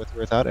questioning with or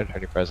without an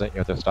attorney present, you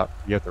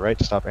have the right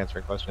to stop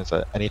answering questions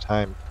at any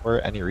time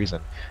or any reason.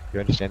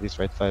 You understand these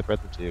rights I've read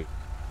them to you.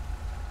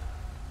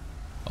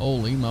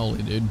 Holy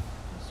moly, dude.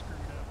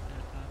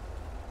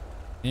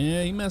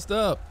 Yeah, he messed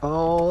up.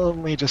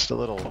 Only just a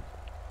little.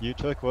 You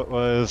took what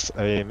was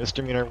a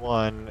misdemeanor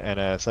 1 and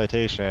a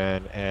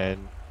citation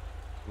and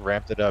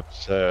ramped it up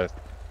to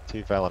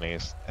 2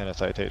 felonies and a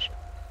citation.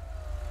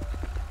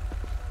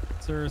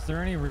 Sir, is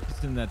there any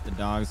reason that the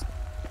dog's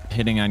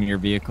hitting on your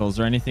vehicles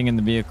or anything in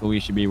the vehicle we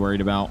should be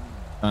worried about?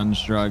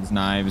 Guns, drugs,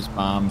 knives,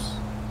 bombs,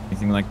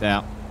 anything like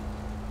that?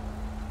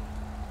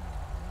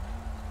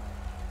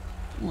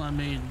 Well, I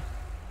mean,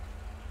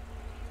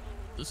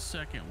 the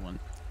second one.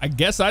 I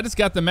guess I just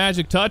got the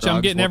magic touch. Dogs,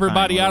 I'm getting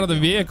everybody out of the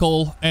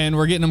vehicle, and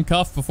we're getting them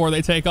cuffed before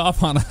they take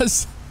off on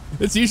us.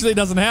 It usually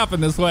doesn't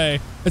happen this way,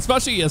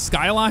 especially a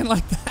Skyline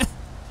like that.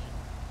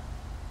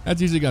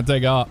 That's usually going to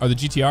take off, or the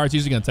GTR, it's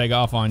usually going to take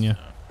off on you.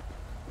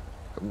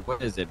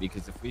 What is it?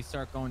 Because if we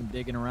start going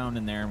digging around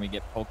in there and we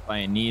get poked by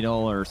a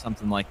needle or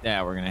something like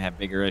that, we're going to have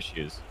bigger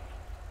issues.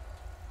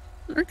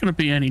 There ain't going to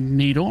be any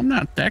needle. I'm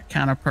not that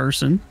kind of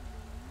person.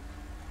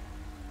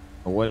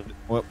 What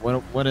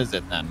is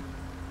it then?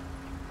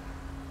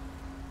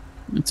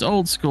 It's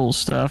old school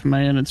stuff,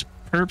 man. It's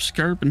perp,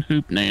 skirp, and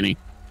hoop nanny.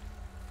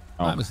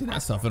 I haven't seen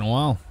that stuff in a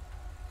while.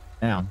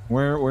 Yeah.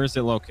 Where is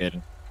it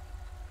located?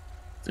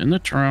 It's in the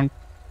trunk.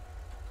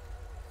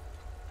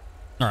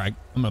 All right,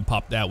 I'm going to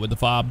pop that with the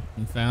fob.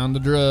 We found the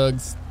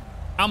drugs.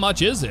 How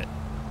much is it?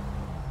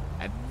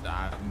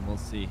 We'll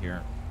see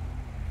here.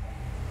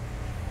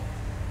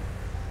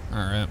 All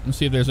right, let's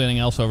see if there's anything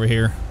else over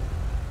here.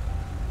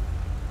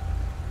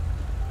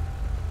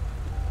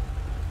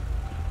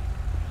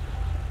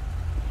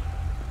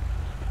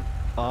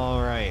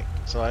 Alright,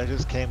 so I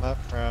just came up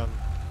from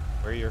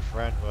where your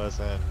friend was,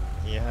 and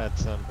he had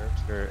some burp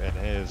skirt in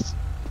his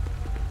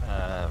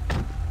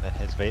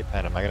vape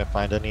pen. Am I going to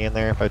find any in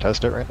there if I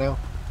test it right now?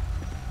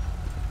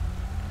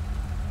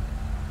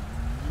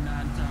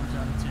 9 times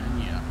out of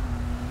 10, yeah.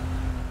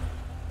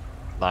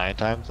 9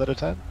 times out of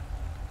 10?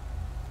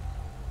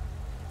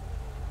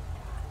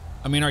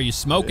 I mean, are you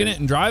smoking it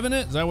and driving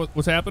it? Is that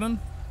what's happening?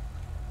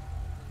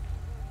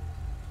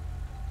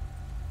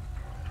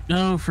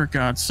 Oh, for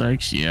God's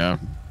sakes, yeah.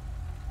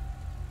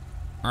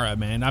 All right,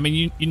 man. I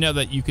mean, you know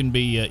that you can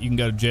be you can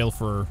go to jail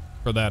for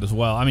that as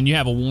well. I mean, you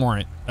have a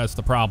warrant. That's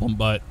the problem.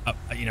 But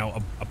you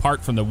know,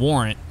 apart from the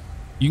warrant,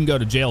 you can go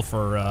to jail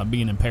for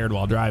being impaired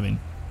while driving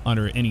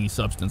under any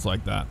substance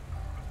like that.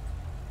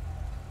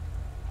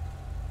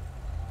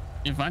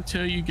 If I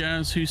tell you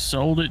guys who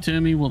sold it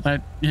to me, will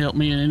that help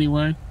me in any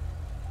way?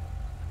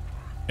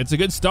 It's a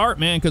good start,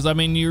 man, because, I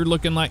mean, you're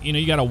looking like, you know,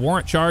 you got a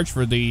warrant charge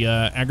for the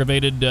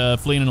aggravated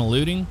fleeing and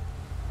eluding.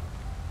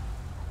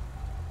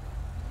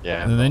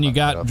 Yeah. And then you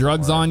got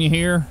drugs on you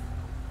here.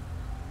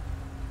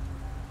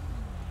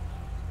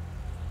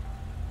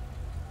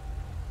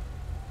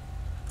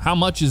 How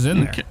much is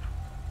in there?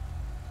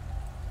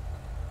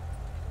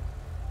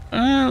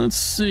 Let's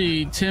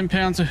see. 10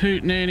 pounds of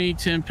hootenanny,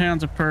 10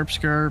 pounds of perp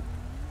skirp.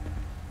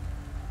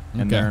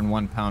 And they're in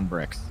 1 pound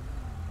bricks.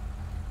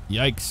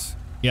 Yikes.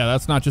 Yeah,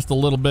 that's not just a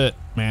little bit,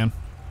 man.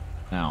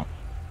 No.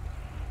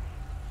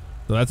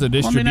 So that's a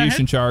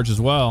distribution charge as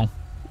well.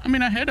 I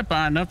mean, I had to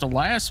buy enough to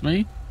last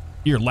me.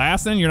 You're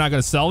lasting? You're not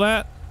going to sell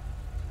that?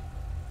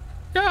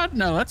 God,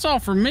 no. That's all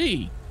for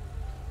me.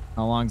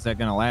 How long is that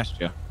going to last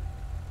you?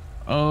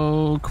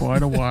 Oh,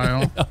 quite a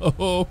while.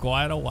 Oh,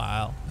 quite a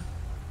while.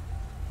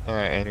 All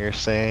right, and you're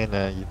saying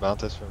you bought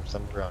this from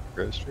somewhere on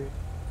Grove Street?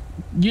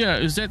 Yeah,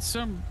 is that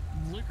some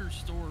liquor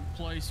store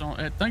place on?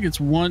 I think it's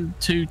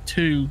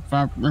 122, if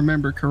I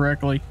remember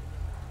correctly.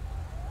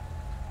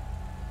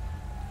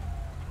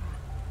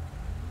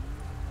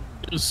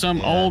 It was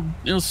some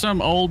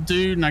old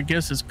dude, and I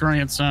guess his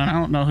grandson. I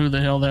don't know who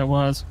the hell that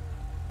was.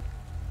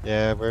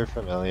 Yeah, we're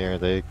familiar.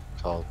 They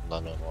called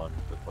 911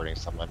 reporting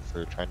someone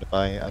for trying to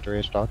buy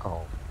underage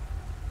alcohol.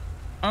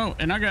 Oh,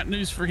 and I got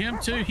news for him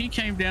too. He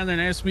came down there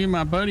and asked me and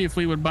my buddy if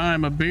we would buy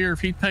him a beer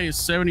if he'd pay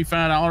us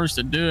 $75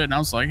 to do it, and I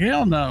was like,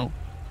 hell no.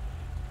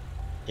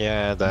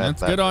 Yeah,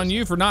 that's good on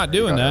you for not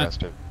doing that.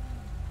 Arrested.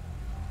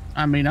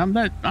 I mean, I'm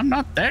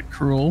not that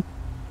cruel.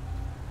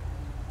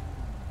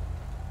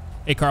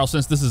 Hey, Carl,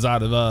 since this is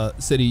out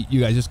of city,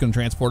 you guys just gonna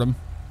transport him?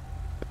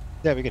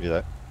 Yeah, we can do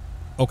that.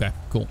 Okay,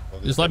 cool.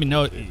 Just let me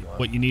know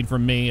what you need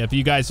from me. If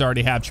you guys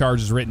already have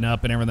charges written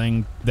up and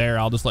everything there,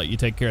 I'll just let you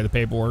take care of the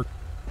paperwork.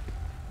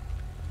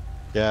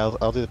 Yeah,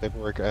 I'll do the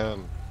paperwork.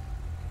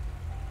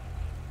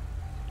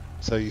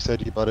 So you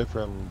said you bought it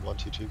from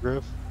 122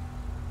 Grove?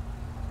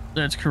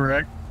 That's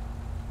correct.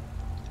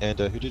 And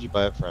who did you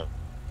buy it from?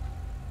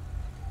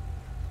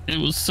 It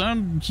was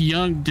some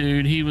young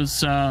dude. He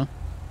was, let's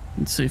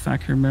see if I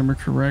can remember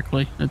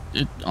correctly.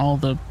 All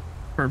the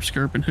perp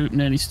skirp and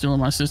hootenanny still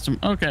in my system.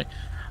 Okay.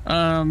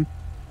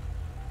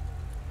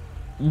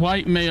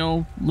 White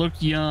male,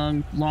 looked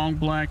young, long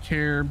black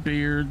hair,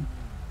 beard,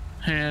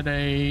 had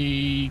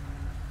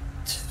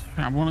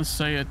I want to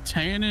say a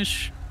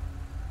tannish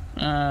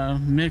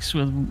mixed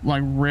with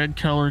like red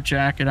color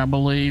jacket, I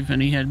believe,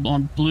 and he had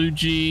on blue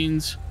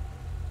jeans.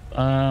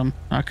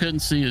 I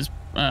couldn't see his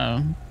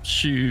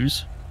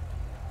shoes.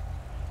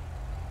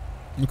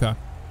 Okay.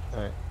 All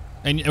right.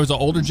 And it was an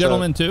older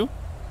gentleman too?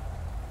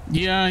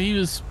 Yeah, he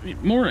is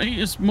more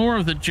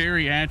of the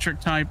geriatric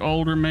type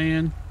older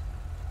man.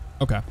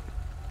 Okay.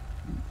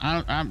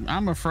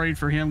 I'm afraid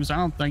for him because I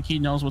don't think he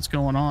knows what's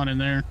going on in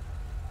there.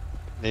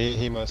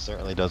 He most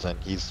certainly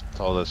doesn't. He's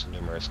called us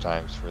numerous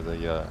times for the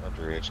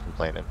underage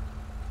complainant.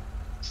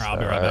 So I'll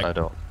be right back. I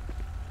don't.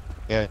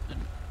 Yeah.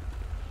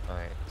 All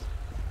right.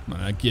 I'm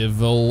gonna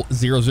give old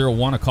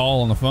 001 a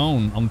call on the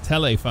phone, on the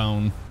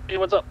telephone. Hey,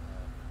 what's up?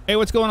 Hey,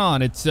 what's going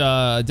on? It's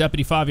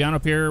Deputy Fabiano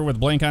up here with the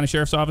Blaine County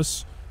Sheriff's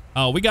Office.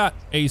 We got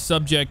a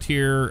subject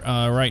here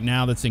right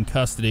now that's in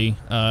custody,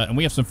 and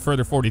we have some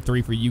further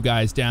 43 for you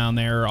guys down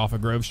there off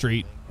of Grove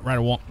Street, right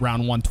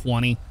around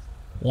 120.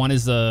 One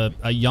is a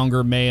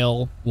younger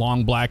male,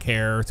 long black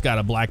hair. It's got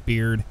a black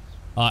beard,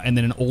 and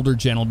then an older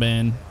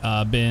gentleman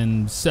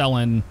been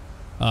selling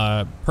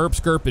perp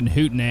skirp and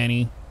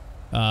hootenanny,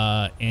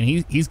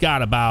 and he's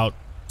got about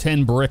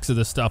 10 bricks of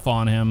this stuff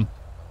on him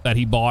that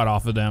he bought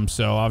off of them.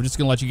 So I'm just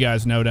gonna let you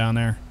guys know down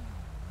there.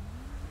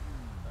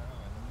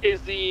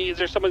 Is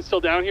there someone still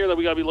down here that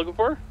we gotta be looking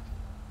for?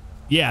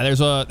 Yeah,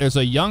 there's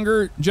a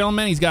younger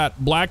gentleman. He's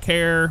got black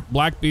hair,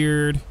 black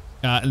beard,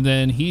 and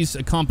then he's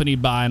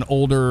accompanied by an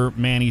older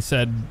man. He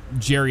said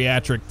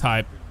geriatric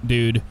type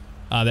dude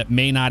that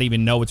may not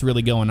even know what's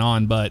really going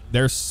on, but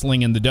they're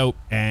slinging the dope,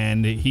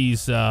 and he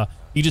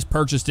just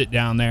purchased it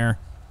down there.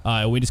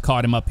 We just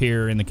caught him up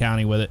here in the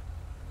county with it.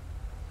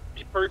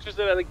 You purchased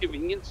it at a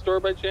convenience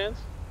store by chance?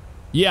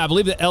 Yeah, I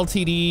believe the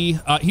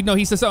LTD.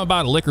 He said something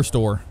about a liquor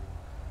store.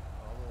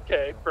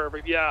 Okay,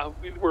 perfect. Yeah,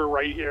 we're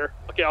right here.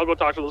 Okay, I'll go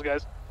talk to those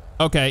guys.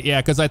 Okay,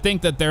 yeah, because I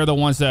think that they're the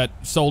ones that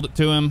sold it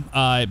to him.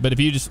 But if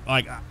you just,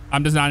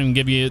 I'm just not even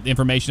give you the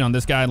information on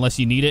this guy unless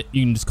you need it.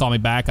 You can just call me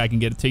back. I can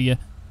get it to you.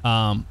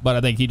 But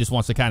I think he just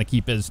wants to kind of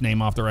keep his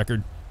name off the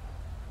record.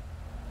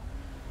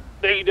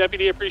 Thank you,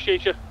 Deputy.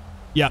 Appreciate you.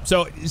 Yeah,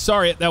 so,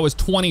 sorry, that was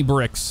 20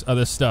 bricks of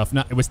this stuff.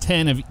 It was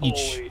 10 of each.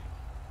 Holy.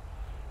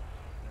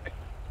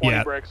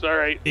 20 bricks. All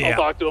right, Yeah, I'll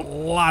talk to him. A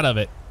lot of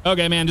it.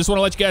 Okay, man. Just want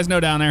to let you guys know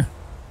down there.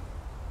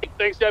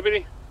 Thanks,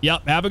 Deputy.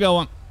 Yep. Have a good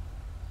one.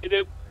 You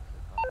do.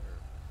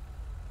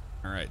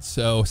 All right.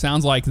 So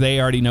sounds like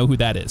they already know who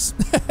that is.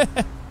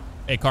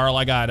 Hey, Carl,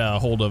 I got a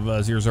hold of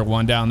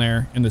 001 down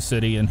there in the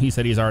city, and he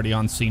said he's already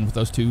on scene with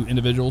those 2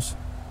 individuals.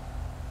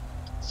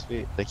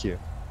 Sweet. Thank you.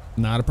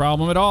 Not a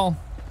problem at all.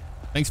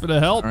 Thanks for the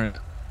help. All right.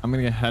 I'm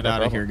going to head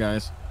out of here,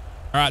 guys.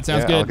 All right.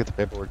 Sounds good. I'll get the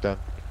paperwork done.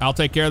 I'll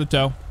take care of the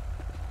tow.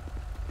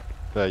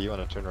 You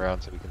want to turn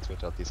around so we can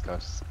switch out these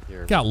cars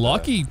here. Got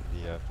lucky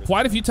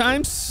quite a few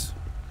times.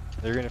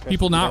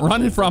 People not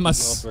running from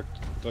us.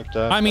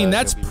 I mean,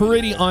 that's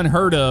pretty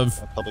unheard of.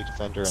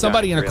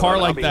 Somebody in a car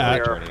like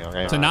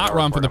that to not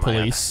run from the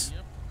police.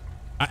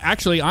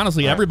 Actually,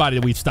 honestly, everybody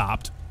that we've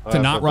stopped to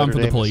not run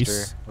from the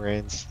police.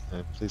 Rains,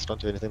 please don't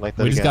do anything like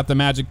that We just again. got the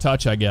magic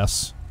touch, I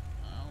guess.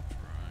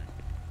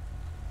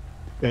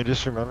 And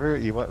just remember,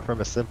 you went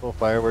from a simple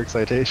firework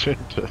citation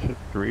to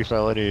 3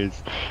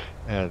 felonies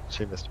and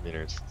 2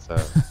 misdemeanors. So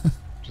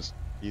just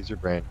use your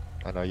brain.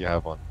 I know you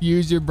have one.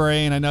 Use your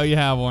brain. I know you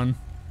have one.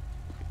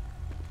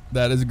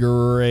 That is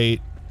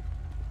great.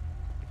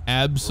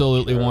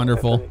 Absolutely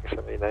wonderful.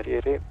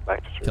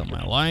 Kill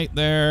my light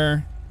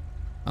there.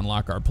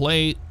 Unlock our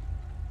plate.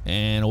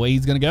 And away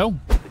he's going to go.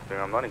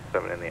 I'm running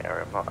 7 in the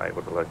area. I'm not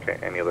able to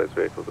locate any of those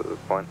vehicles at this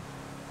point.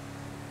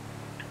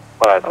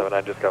 107,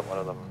 I just got one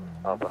of them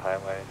off the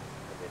highway.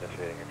 I'm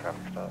initiating a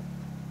traffic stop.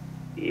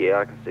 Yeah,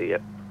 I can see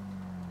it.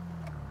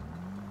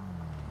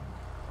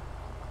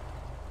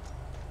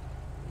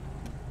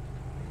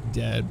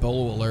 Dead.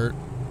 Bolo alert.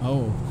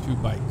 Oh, 2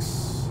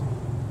 bikes.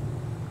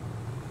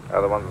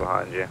 The one's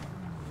behind you.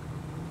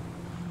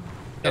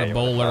 Got a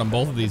bolo alert on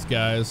both of these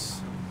guys.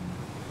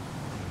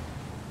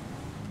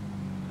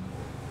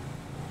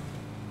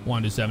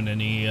 127,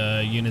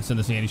 any units in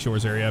the Sandy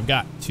Shores area? I've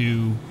got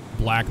 2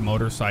 black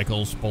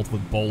motorcycles, both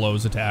with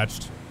bolos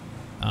attached,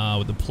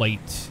 with the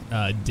plate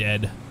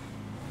dead.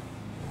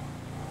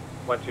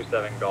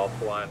 127 Golf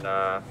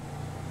 1,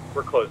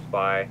 we're close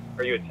by.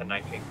 Are you at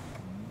 1019?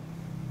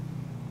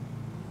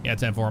 Yeah,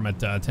 10-4. I'm at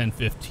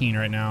 10-15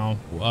 right now.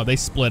 They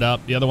split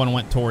up. The other one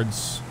went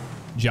towards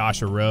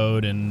Joshua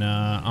Road, and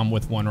I'm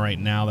with one right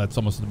now. That's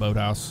almost at the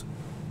boathouse.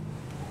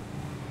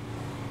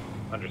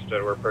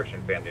 Understood. We're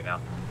approaching Fandy now.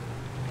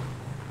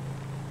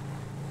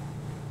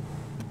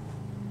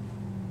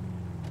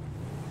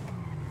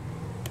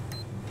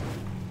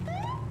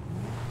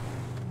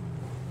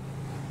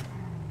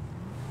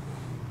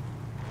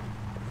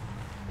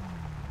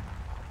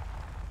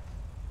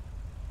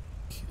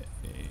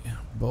 Okay.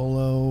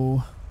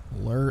 Bolo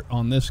alert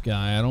on this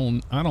guy. I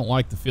don't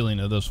like the feeling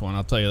of this one.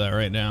 I'll tell you that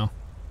right now.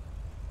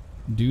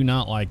 Do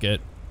not like it.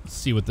 Let's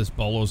see what this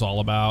Bolo's all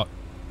about.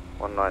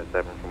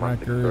 197 from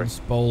Records,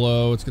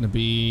 Bolo. It's going to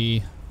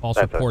be false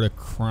report of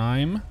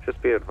crime.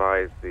 Just be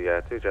advised,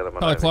 the 2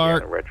 gentlemen Hello,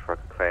 Clark. in a red truck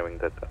are claiming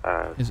that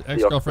his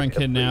ex-girlfriend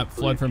kidnapped,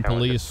 fled from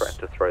police.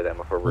 To throw them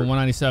off a roof.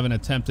 197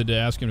 attempted to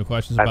ask him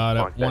questions about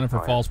it. Wanted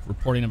for false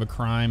reporting of a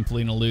crime,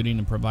 pleading eluding,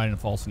 and providing a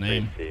false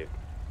name.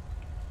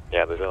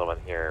 Yeah, the gentleman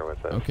here was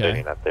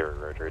stating that they were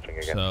road raging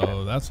against him.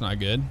 So that's not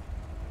good.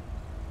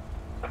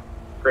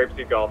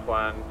 Grapeseed Golf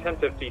 1,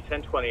 1050,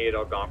 1028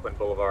 Algonquin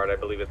Boulevard. I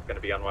believe it's going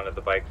to be on one of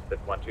the bikes that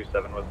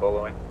 127 was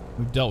boloing.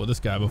 We've dealt with this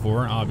guy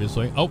before,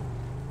 obviously. Oh,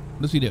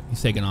 what does he do?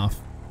 He's taking off.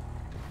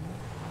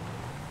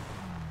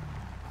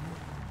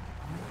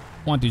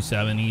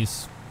 127,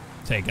 he's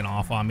taking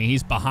off on me.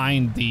 He's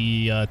behind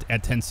the at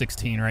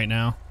 1016 right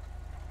now.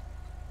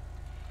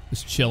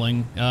 Just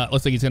chilling.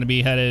 Looks like he's going to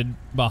be headed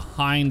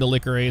behind the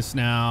Liquor Ace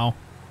now.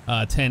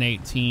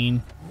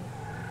 1018.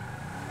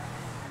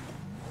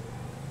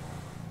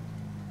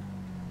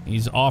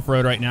 He's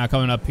off-road right now,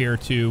 coming up here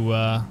to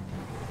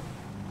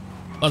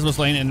Lesbos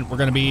Lane, and we're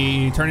going to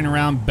be turning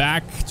around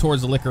back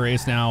towards the Liquor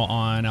Ace now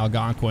on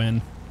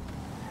Algonquin.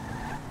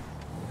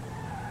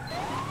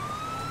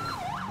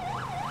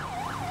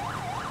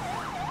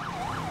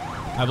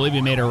 I believe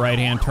he made a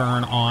right-hand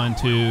turn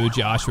onto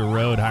Joshua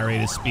Road, high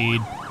rate of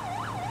speed.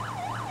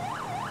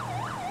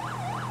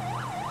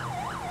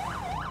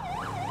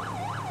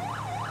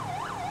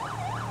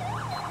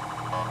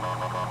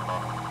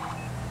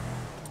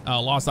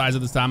 Lost eyes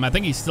at this time. I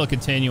think he's still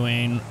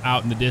continuing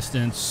out in the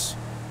distance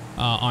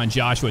on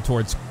Joshua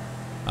towards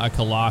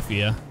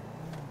Calafia.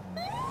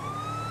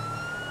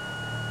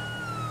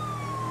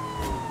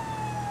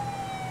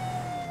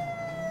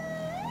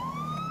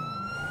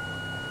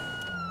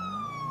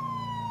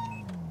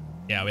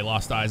 Yeah, we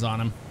lost eyes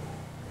on him.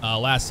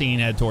 Last seen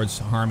head towards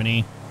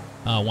Harmony,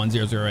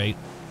 1008.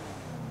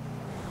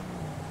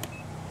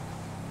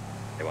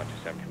 Hey,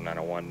 127 from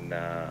 901.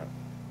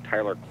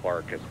 Tyler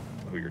Clark is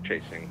who you're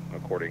chasing,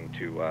 according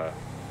to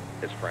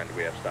his friend.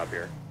 We have stop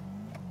here.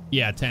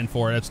 Yeah,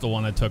 10-4. That's the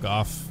one that took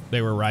off.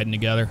 They were riding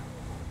together.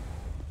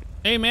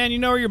 Hey, man, you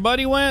know where your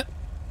buddy went?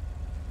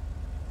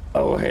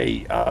 Oh, hey,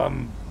 do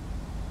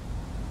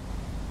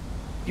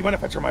you mind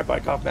if I turn my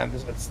bike off, man?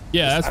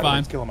 That's fine.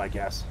 It's killing my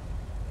gas.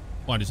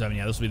 127,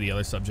 yeah, this will be the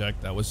other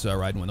subject that was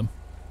riding with him.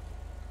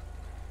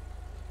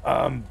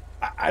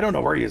 I don't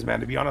know where he is, man.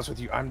 To be honest with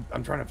you, I'm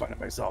trying to find him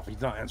myself.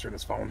 He's not answering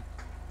his phone.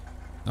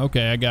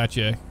 Okay, I got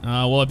you.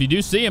 Well, if you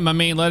do see him, I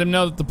mean, let him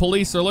know that the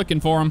police are looking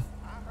for him.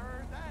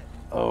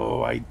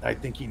 Oh, I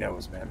think he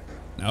knows, man.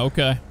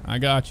 Okay, I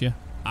got you.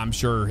 I'm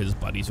sure his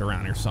buddies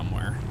around here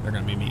somewhere. They're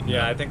gonna be meeting.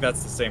 Yeah, up. I think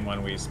that's the same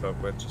one we spoke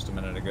with just a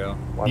minute ago.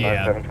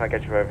 197, can I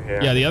get you over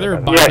here? Yeah, the other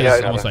body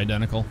is almost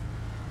identical.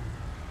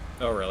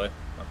 Oh, really?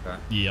 Okay.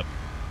 Yep.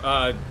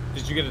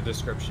 Did you get a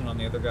description on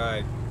the other guy?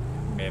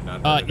 You may have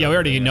not. Heard Yeah, we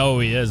already know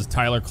who he is.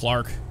 Tyler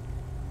Clark.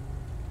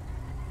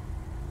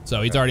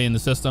 So he's already in the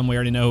system. We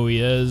already know who he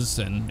is,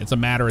 and it's a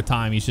matter of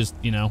time. He's just,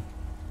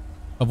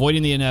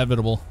 avoiding the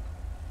inevitable.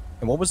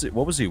 And what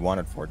was he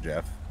wanted for,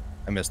 Jeff?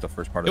 I missed the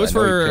first part of It was that.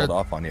 I know for he peeled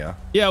off on you.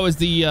 Yeah, it was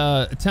the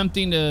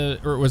attempting to,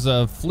 or it was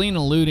a fleeing,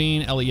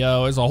 eluding,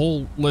 LEO. There's a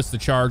whole list of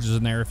charges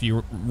in there if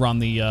you run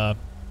the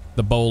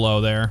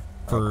BOLO there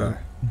for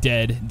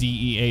dead,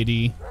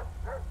 DEAD.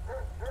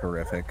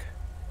 Terrific.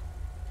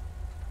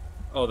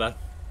 Oh,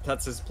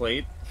 that's his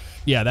plate?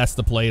 Yeah, that's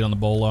the plate on the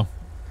BOLO.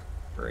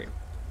 Great.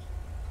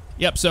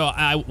 Yep, so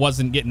I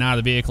wasn't getting out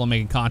of the vehicle and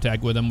making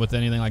contact with him with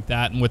anything like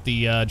that. And with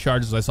the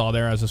charges I saw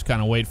there, I was just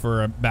kind of waiting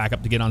for a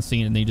backup to get on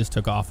scene, and he just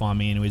took off on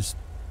me. And he was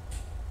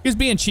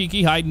being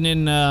cheeky, hiding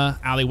in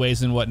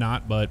alleyways and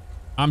whatnot. But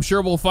I'm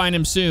sure we'll find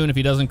him soon if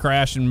he doesn't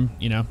crash and,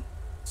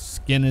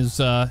 skin his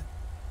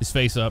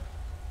face up.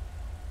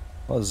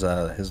 Well,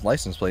 his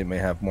license plate may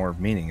have more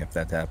meaning if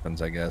that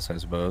happens, I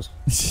suppose.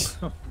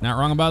 Not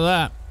wrong about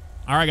that.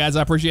 All right, guys,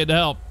 I appreciate the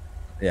help.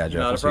 Yeah, Jeff.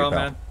 Not a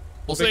problem, man.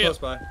 We'll see you. Close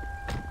by.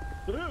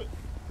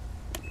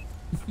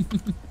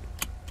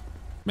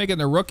 Making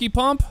the rookie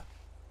pump?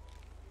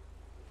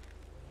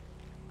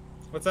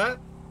 What's that?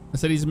 I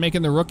said he's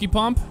making the rookie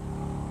pump?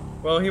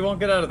 Well, he won't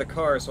get out of the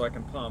car, so I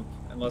can pump,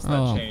 unless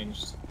that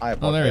changed. I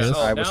there he is.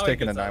 I was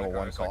taking a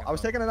 911 call. I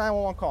was taking a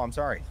 911 call. I'm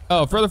sorry.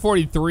 Oh, further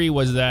 43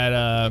 was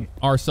that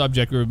our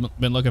subject we've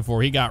been looking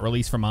for. He got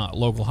released from a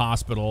local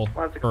hospital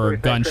for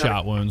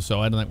gunshot wounds,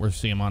 so I don't think we'll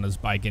see him on his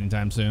bike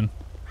anytime soon.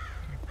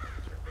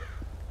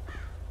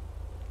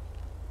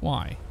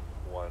 Why?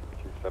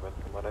 127,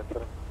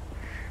 197.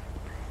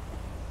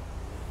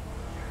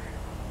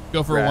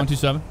 Go for a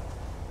 127.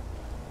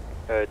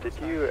 Did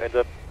you end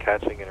up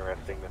catching and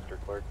arresting Mr.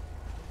 Clark?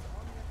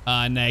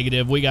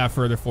 Negative. We got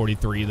further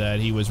 43 that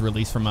he was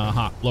released from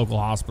a local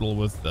hospital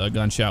with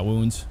gunshot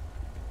wounds.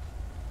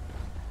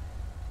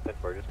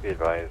 10-4, just be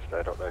advised,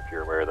 I don't know if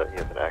you're aware that he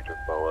has an active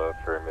BOLO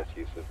for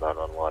misuse of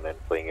 911 and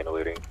fleeing and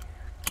eluding.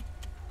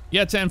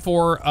 Yeah,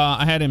 10-4.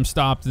 I had him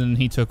stopped, and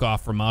he took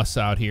off from us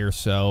out here,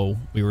 so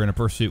we were in a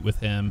pursuit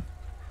with him,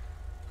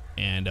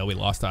 and we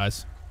lost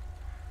eyes.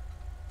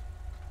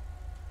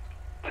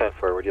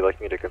 10-4, would you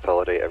like me to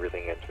consolidate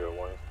everything into a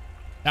warrant?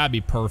 That'd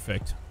be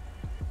perfect.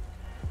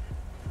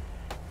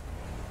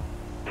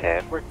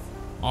 10-4.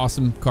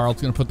 Awesome.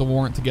 Carl's going to put the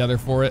warrant together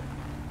for it,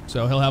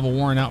 so he'll have a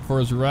warrant out for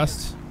his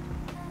arrest.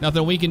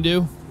 Nothing we can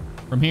do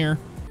from here.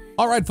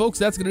 All right, folks,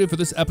 that's going to do it for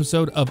this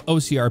episode of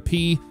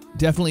OCRP.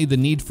 Definitely the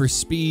need for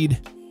speed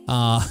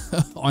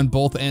on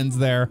both ends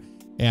there.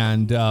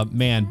 And,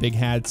 man, big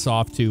hats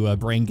off to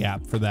Brain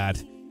Gap for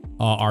that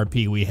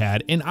RP we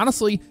had. And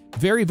honestly,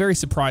 very, very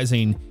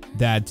surprising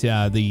that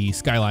the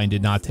Skyline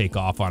did not take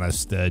off on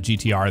us, the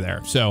GTR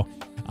there. So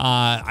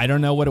I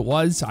don't know what it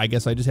was. I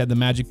guess I just had the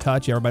magic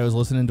touch. Everybody was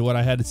listening to what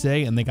I had to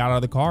say, and they got out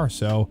of the car.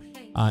 So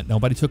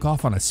nobody took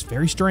off on us.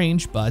 Very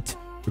strange, but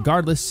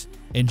regardless,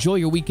 enjoy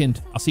your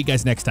weekend. I'll see you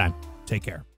guys next time. Take care.